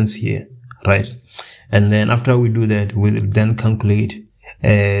resistance here, right? And then after we do that, we'll then calculate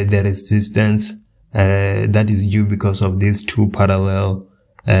the resistance that is due because of these two parallel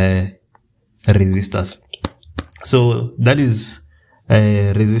resistors. So that is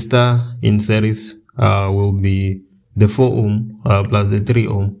a resistor in series will be the 4 ohm plus the 3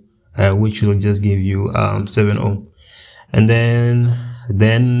 ohm, which will just give you 7 ohm. And then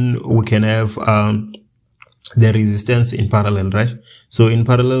we can have the resistance in parallel, right? So in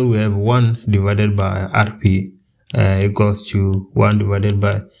parallel we have 1 divided by Rp equals to 1 divided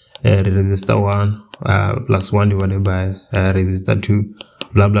by resistor 1 plus 1 divided by resistor 2,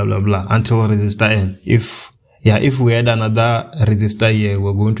 blah blah blah blah, until resistor n. If we add another resistor here,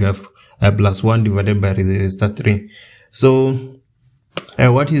 we're going to have plus 1 divided by resistor 3. So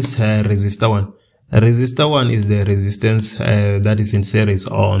what is resistor 1? Resistor 1 is the resistance that is in series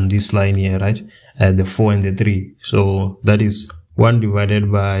on this line here, right? The 4 and the 3. So that is 1 divided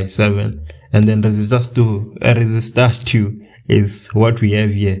by 7. And then resistor 2 is what we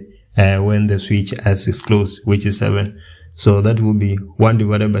have here when the switch S is closed, which is 7. So that will be 1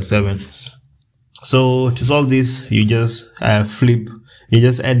 divided by 7. So to solve this, you just you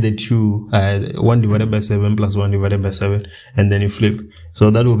just add the two, 1 divided by 7 plus 1 divided by 7, and then you flip.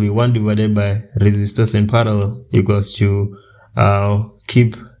 So that will be 1 divided by resistors in parallel equals to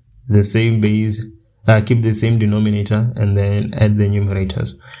keep the same base, keep the same denominator, and then add the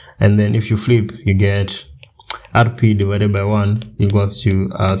numerators. And then if you flip, you get Rp divided by 1 equals to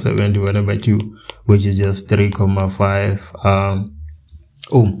 7 divided by 2, which is just 3,5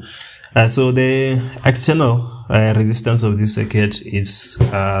 ohm. So the external resistance of this circuit is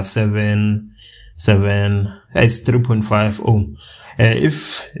 3.5 ohm.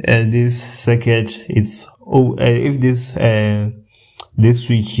 If this circuit is if this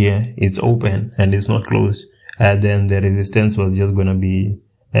switch here is open and it's not closed, then the resistance was just going to be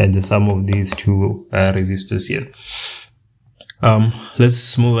the sum of these two resistors here.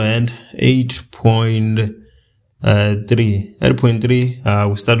 Let's move ahead. 8.3,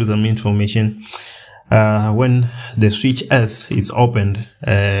 we start with some information. When the switch S is opened,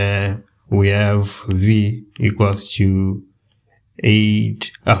 we have V equals to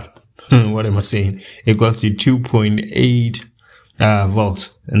 8, what am I saying? Equals to 2.8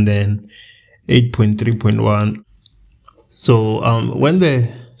 volts, and then 8.3.1. So when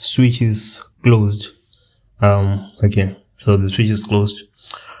the switch is closed, okay, so the switch is closed,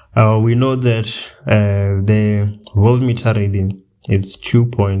 we know that the voltmeter reading is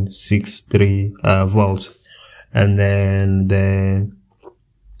 2.63 volts, and then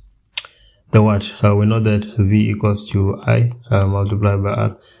we know that V equals to I multiplied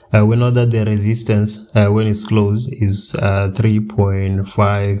by R. We know that the resistance when it's closed is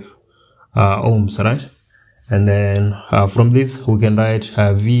 3.5 ohms, right? And then from this we can write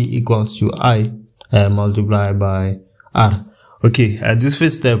V equals to I multiplied by R. Okay, at this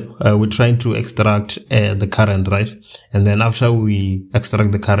first step, we're trying to extract the current, right? And then after we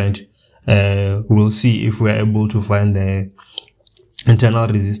extract the current, we'll see if we're able to find the internal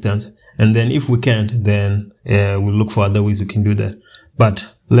resistance. And then if we can't, then we'll look for other ways we can do that. But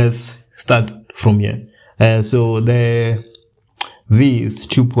let's start from here. So the V is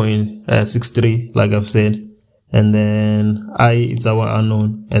 2.63, like I've said. And then I is our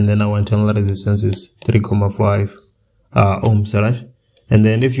unknown. And then our internal resistance is 3.5 ohms, right? And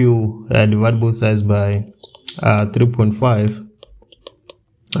then if you divide both sides by 3.5,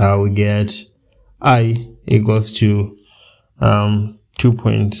 we get I equals to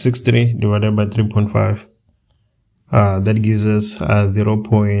 2.63 divided by 3.5. That gives us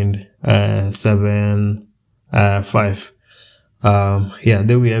 0.75. Yeah,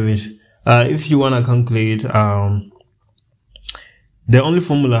 there we have it. If you want to calculate the only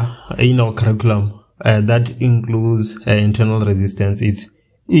formula in our curriculum that includes internal resistance is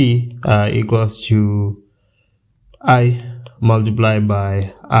E equals to I multiplied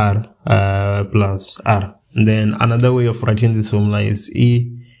by R plus R. And then another way of writing this formula is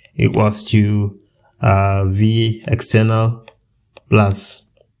E equals to V external plus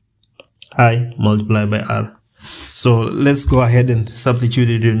I multiplied by R. So let's go ahead and substitute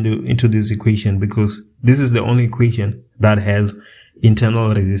it into this equation, because this is the only equation that has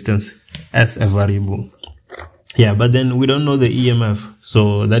internal resistance as a variable. Yeah, but then we don't know the EMF,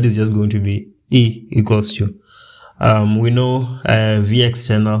 so that is just going to be E equals to we know V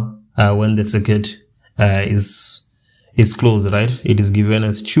external when the circuit is closed, right? It is given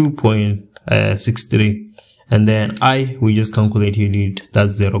as 2.63, and then I, we just calculated it,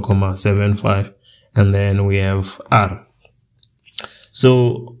 that's 0.75, and then we have R.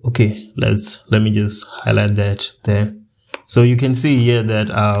 So okay, let me just highlight that there. So you can see here that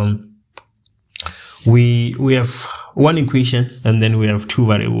we have one equation and then we have two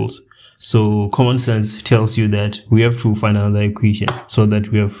variables. So common sense tells you that we have to find another equation, so that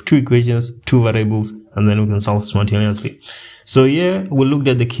we have two equations, two variables, and then we can solve simultaneously. So here we looked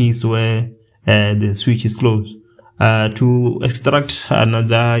at the case where the switch is closed. To extract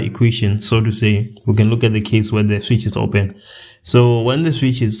another equation, so to say, we can look at the case where the switch is open. So when the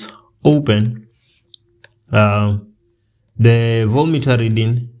switch is open, the voltmeter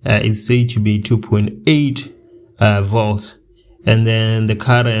reading is said to be 2.8 volts, and then the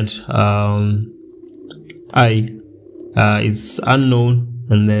current I is unknown,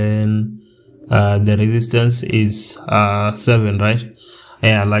 and then the resistance is 7, right?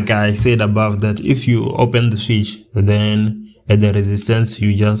 Yeah, like I said above, that if you open the switch, then at the resistance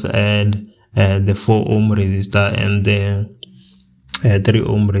you just add the 4 ohm resistor and the 3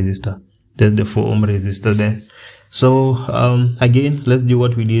 ohm resistor. There's the 4 ohm resistor there. So again, let's do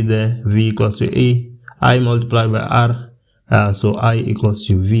what we did there. V equals to I multiplied by R. So I equals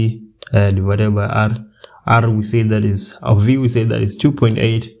to V divided by R. R we say that is, or V we say that is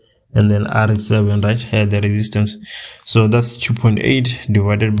 2.8, and then R is 7, right? The resistance. So that's 2.8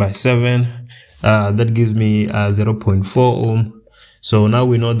 divided by 7. That gives me 0.4 ohm. So now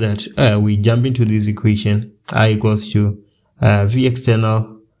we know that we jump into this equation. I equals to V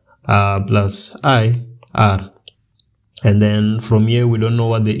external plus I R. And then from here, we don't know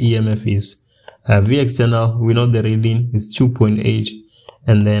what the EMF is. V external, we know the reading is 2.8,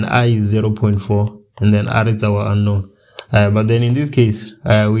 and then I is 0.4, and then R is our unknown. But then in this case,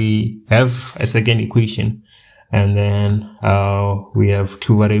 we have a second equation, and then we have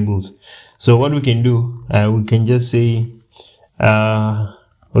 2 variables. So what we can do, we can just say,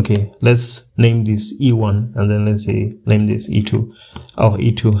 okay, let's name this E1, and then let's say name this E2, or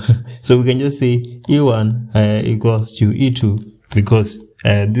E2. So we can just say E1 equals to E2, because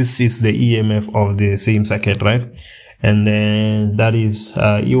this is the EMF of the same circuit, right? And then that is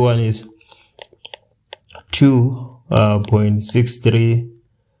E1 is 2.63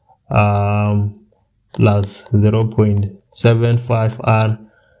 plus 0.75 R,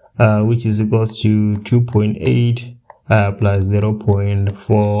 which is equals to 2.8 plus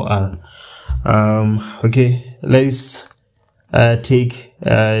 0.4 R. Okay, let's take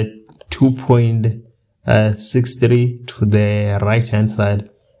 2.63 to the right hand side,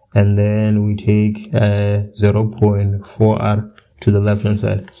 and then we take 0.4 R to the left hand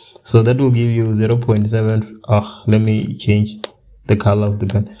side. So that will give you 0.7. Oh, let me change the color of the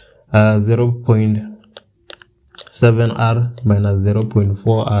pen. 0.7 R minus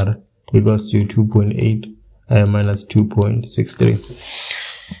 0.4 R equals to 2.8 minus 2.63.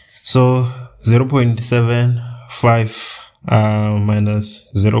 So 0.75 minus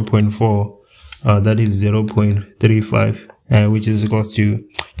 0.4, that is 0.35, which is equals to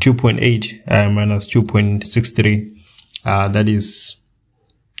 2.8 minus 2.63. That is,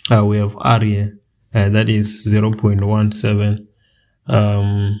 we have R here, that is 0.17.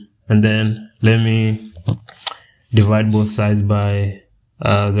 And then let me divide both sides by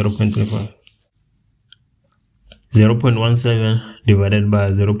 0.35. 0.17 divided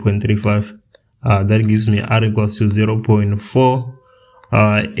by 0.35, that gives me R equals to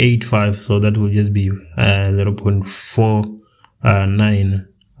 0.485, so that will just be 0.49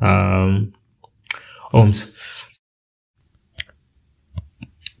 ohms.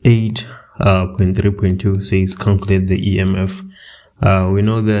 8.3.2 says calculate the EMF. We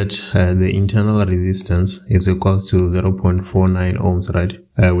know that the internal resistance is equal to 0.49 ohms, right?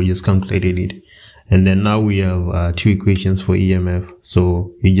 We just calculated it. And then now we have 2 equations for EMF.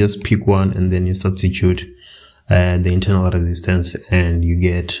 So you just pick one and then you substitute the internal resistance and you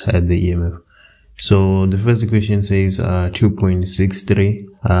get the EMF. So the first equation says 2.63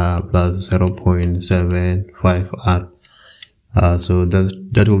 plus 0.75 R. So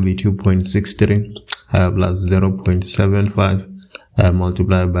that will be 2.63 plus 0.75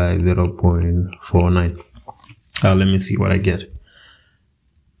 multiplied by 0.49. Let me see what I get.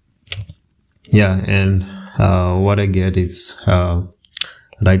 Yeah, and what I get is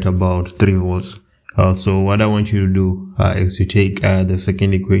right about 3 volts. So what I want you to do is to take the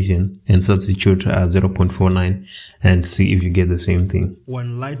second equation and substitute 0.49 and see if you get the same thing.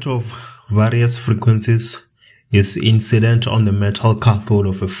 When light of various frequencies is incident on the metal cathode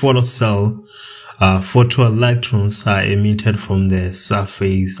of a photocell, photoelectrons are emitted from the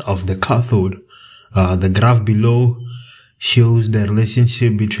surface of the cathode. The graph below shows the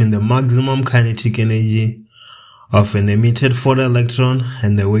relationship between the maximum kinetic energy of an emitted photoelectron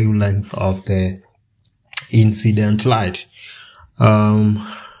and the wavelength of the incident light.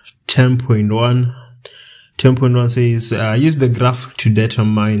 10.1 says use the graph to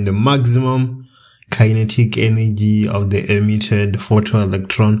determine the maximum kinetic energy of the emitted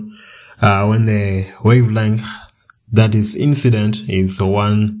photoelectron when the wavelength that is incident is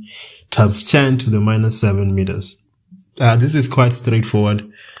 1 times 10 to the minus 7 meters. This is quite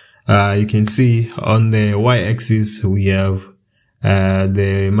straightforward. You can see on the y-axis we have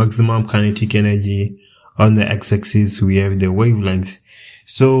the maximum kinetic energy. On the x-axis we have the wavelength.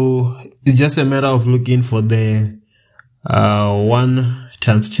 So it's just a matter of looking for the 1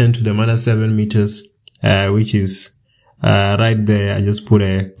 times 10 to the minus 7 meters, which is right there. I just put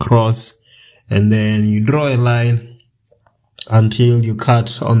a cross, and then you draw a line until you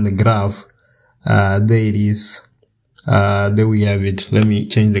cut on the graph. There it is. There we have it. Let me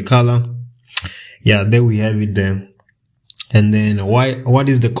change the color. Yeah, there we have it there. And then what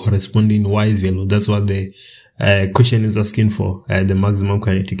is the corresponding Y value? That's what the question is asking for, the maximum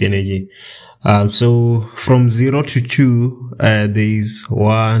kinetic energy. So from 0 to 2, there's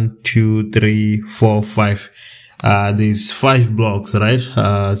 1, 2, 3, 4, 5. There's 5 blocks, right?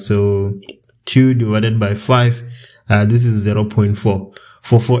 So 2 divided by 5, this is 0.4.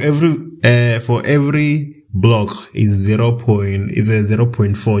 For every block is a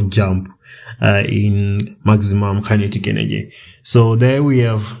 0.4 jump in maximum kinetic energy. So there we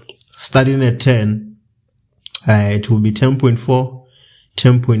have, starting at 10, it will be 10.4,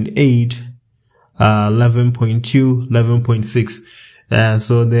 10.8, 11.2, 11.6.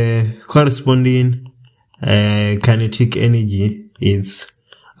 So the corresponding kinetic energy is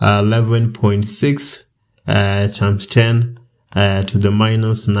 11.6 times 10 to the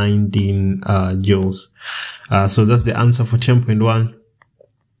minus 19 joules. So that's the answer for 10.1.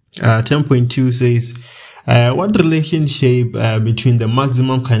 10.2 says, what relationship between the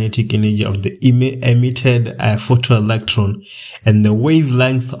maximum kinetic energy of the emitted photoelectron and the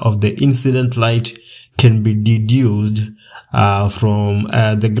wavelength of the incident light can be deduced from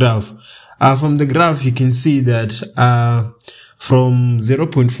the graph? From the graph, you can see that from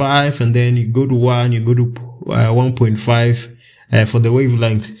 0.5 and then you go to 1, you go to 1.5 for the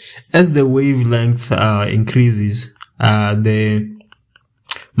wavelength. As the wavelength increases, the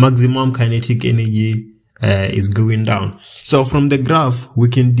maximum kinetic energy is going down. So from the graph, we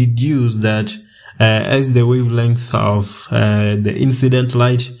can deduce that as the wavelength of the incident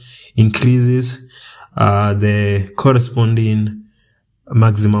light increases, the corresponding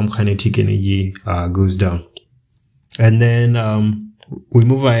maximum kinetic energy goes down. And then we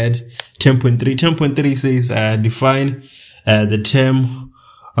move ahead. 10.3. 10.3 says define the term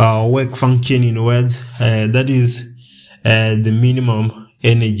work function in words. That is the minimum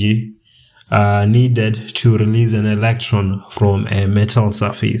energy needed to release an electron from a metal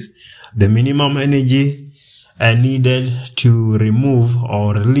surface. The minimum energy needed to remove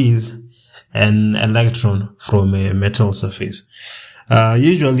or release an electron from a metal surface.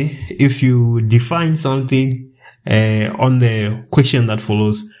 Usually, if you define something on the question that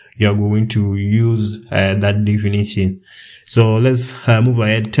follows, you are going to use that definition. So let's move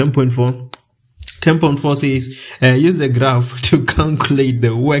ahead. 10.4. 10.4 says, use the graph to calculate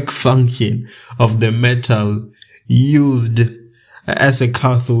the work function of the metal used as a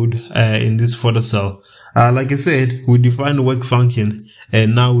cathode in this photocell. Like I said, we defined work function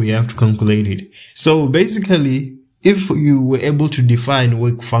and now we have to calculate it. So basically, if you were able to define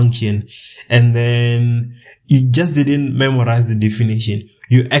work function and then you just didn't memorize the definition,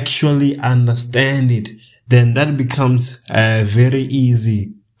 you actually understand it, then that becomes very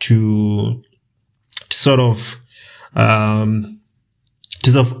easy to sort of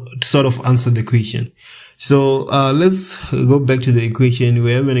answer the question. So let's go back to the equation.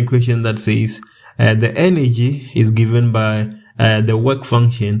 We have an equation that says the energy is given by the work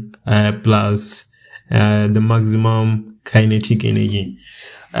function plus the maximum kinetic energy.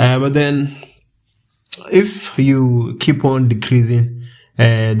 But then if you keep on decreasing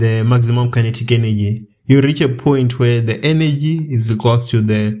the maximum kinetic energy, you reach a point where the energy is equal to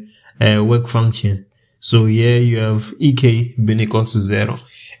the work function. So here you have EK being equals to 0.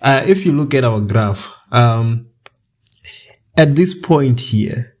 If you look at our graph, at this point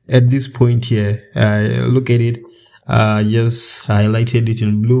here, look at it, just highlighted it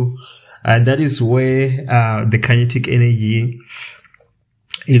in blue. That is where the kinetic energy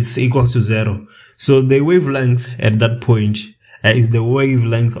is equal to 0. So the wavelength at that point is the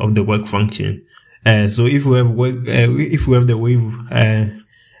wavelength of the work function. So if we have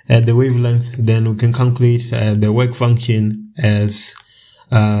the wavelength, then we can calculate the work function as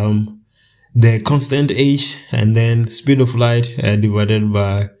the constant h and then speed of light divided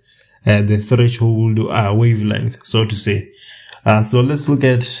by the threshold wavelength, so to say. So let's look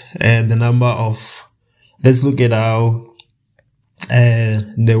at let's look at how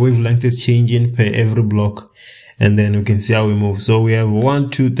the wavelength is changing per every block, and then we can see how we move. So we have 1,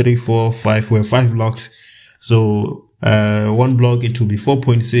 2, 3, 4, 5. We have 5 blocks. So one block, it will be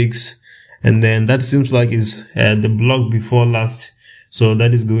 4.6, and then that seems like is the block before last. So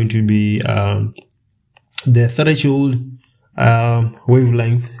that is going to be the threshold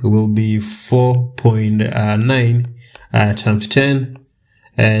wavelength will be 4.9 times 10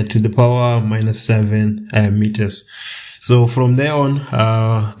 to the power minus 7 meters. So from there on,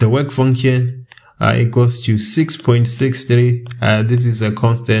 the work function equals to 6.63. This is a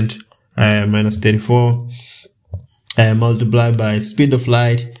constant, minus 34, multiplied by speed of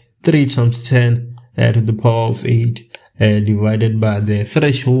light 3 times 10 to the power of 8, divided by the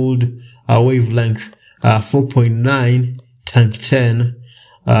threshold wavelength 4.9 times 10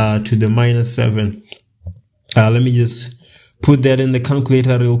 to the minus 7. Let me just put that in the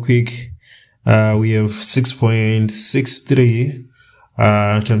calculator real quick. We have 6.63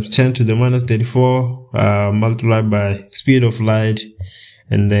 times 10 to the minus 34 multiplied by speed of light,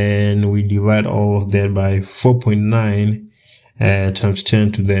 and then we divide all of that by 4.9 times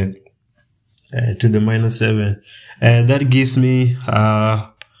 10 to the minus 7. That gives me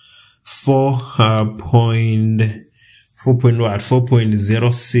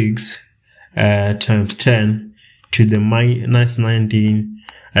 4.06 times 10 to the minus 19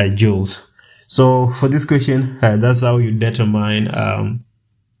 joules. So for this question, that's how you determine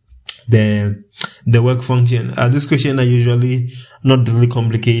the work function. This question are usually not really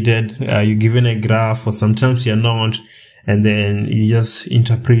complicated. You're given a graph, or sometimes you're not, and then you just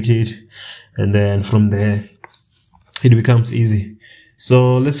interpret it, and then from there it becomes easy.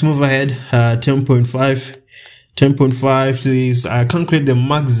 So let's move ahead. 10.5 is calculate the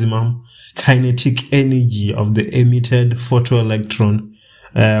maximum kinetic energy of the emitted photoelectron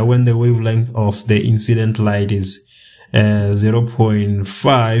when the wavelength of the incident light is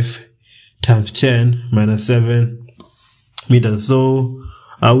 0.5 times 10 minus 7 meters. So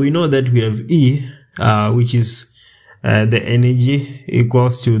we know that we have E, which is the energy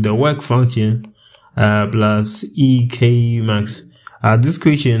equals to the work function plus EK max. This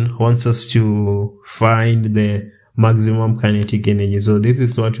question wants us to find the maximum kinetic energy. So this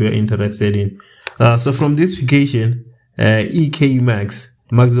is what we are interested in. So from this equation, EK max,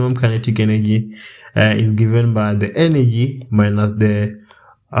 maximum kinetic energy, is given by the energy minus the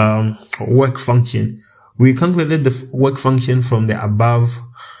work function. We calculated the work function from the above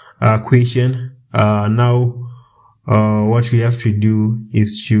equation. Now what we have to do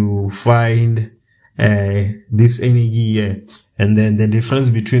is to find this energy here, and then the difference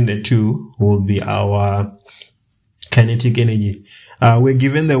between the two will be our kinetic energy. We're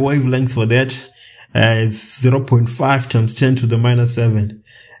given the wavelength for that. It's 0.5 times 10 to the minus 7.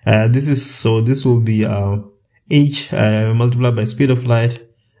 This will be h multiplied by speed of light.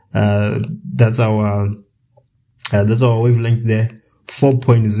 That's our wavelength there.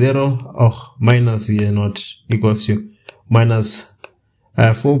 4.0 minus here, not equals to minus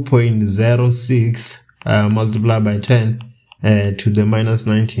 4.06 multiplied by 10 to the minus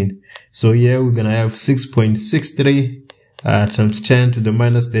 19. So here we're gonna have 6.63 times 10 to the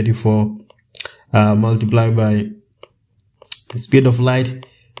minus 34 multiplied by the speed of light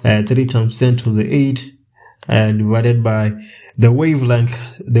 3 times 10 to the 8 divided by the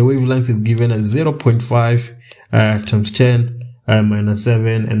wavelength. The wavelength is given as 0.5 times 10 minus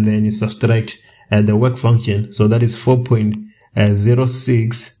 7, and then you subtract the work function. So that is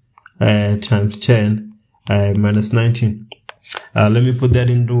 4.06 times 10 minus 19. Let me put that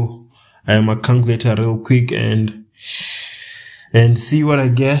into my calculator real quick and see what I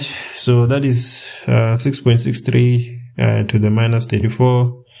get. So that is 6.63 to the minus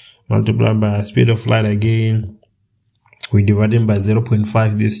 34 multiplied by speed of light again. We divided by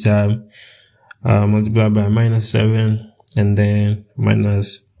 0.5 this time, multiplied by minus 7, and then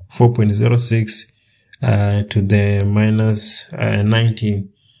minus 4.06 to the minus 19.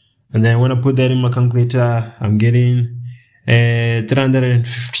 And then when I put that in my calculator, I'm getting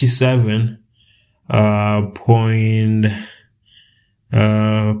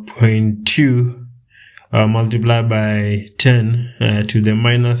 357.2 multiplied by 10 to the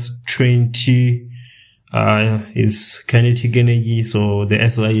minus 20 is kinetic energy. So the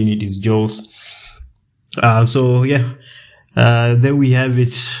SI unit is joules. So yeah, there we have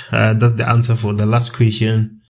it. That's the answer for the last question.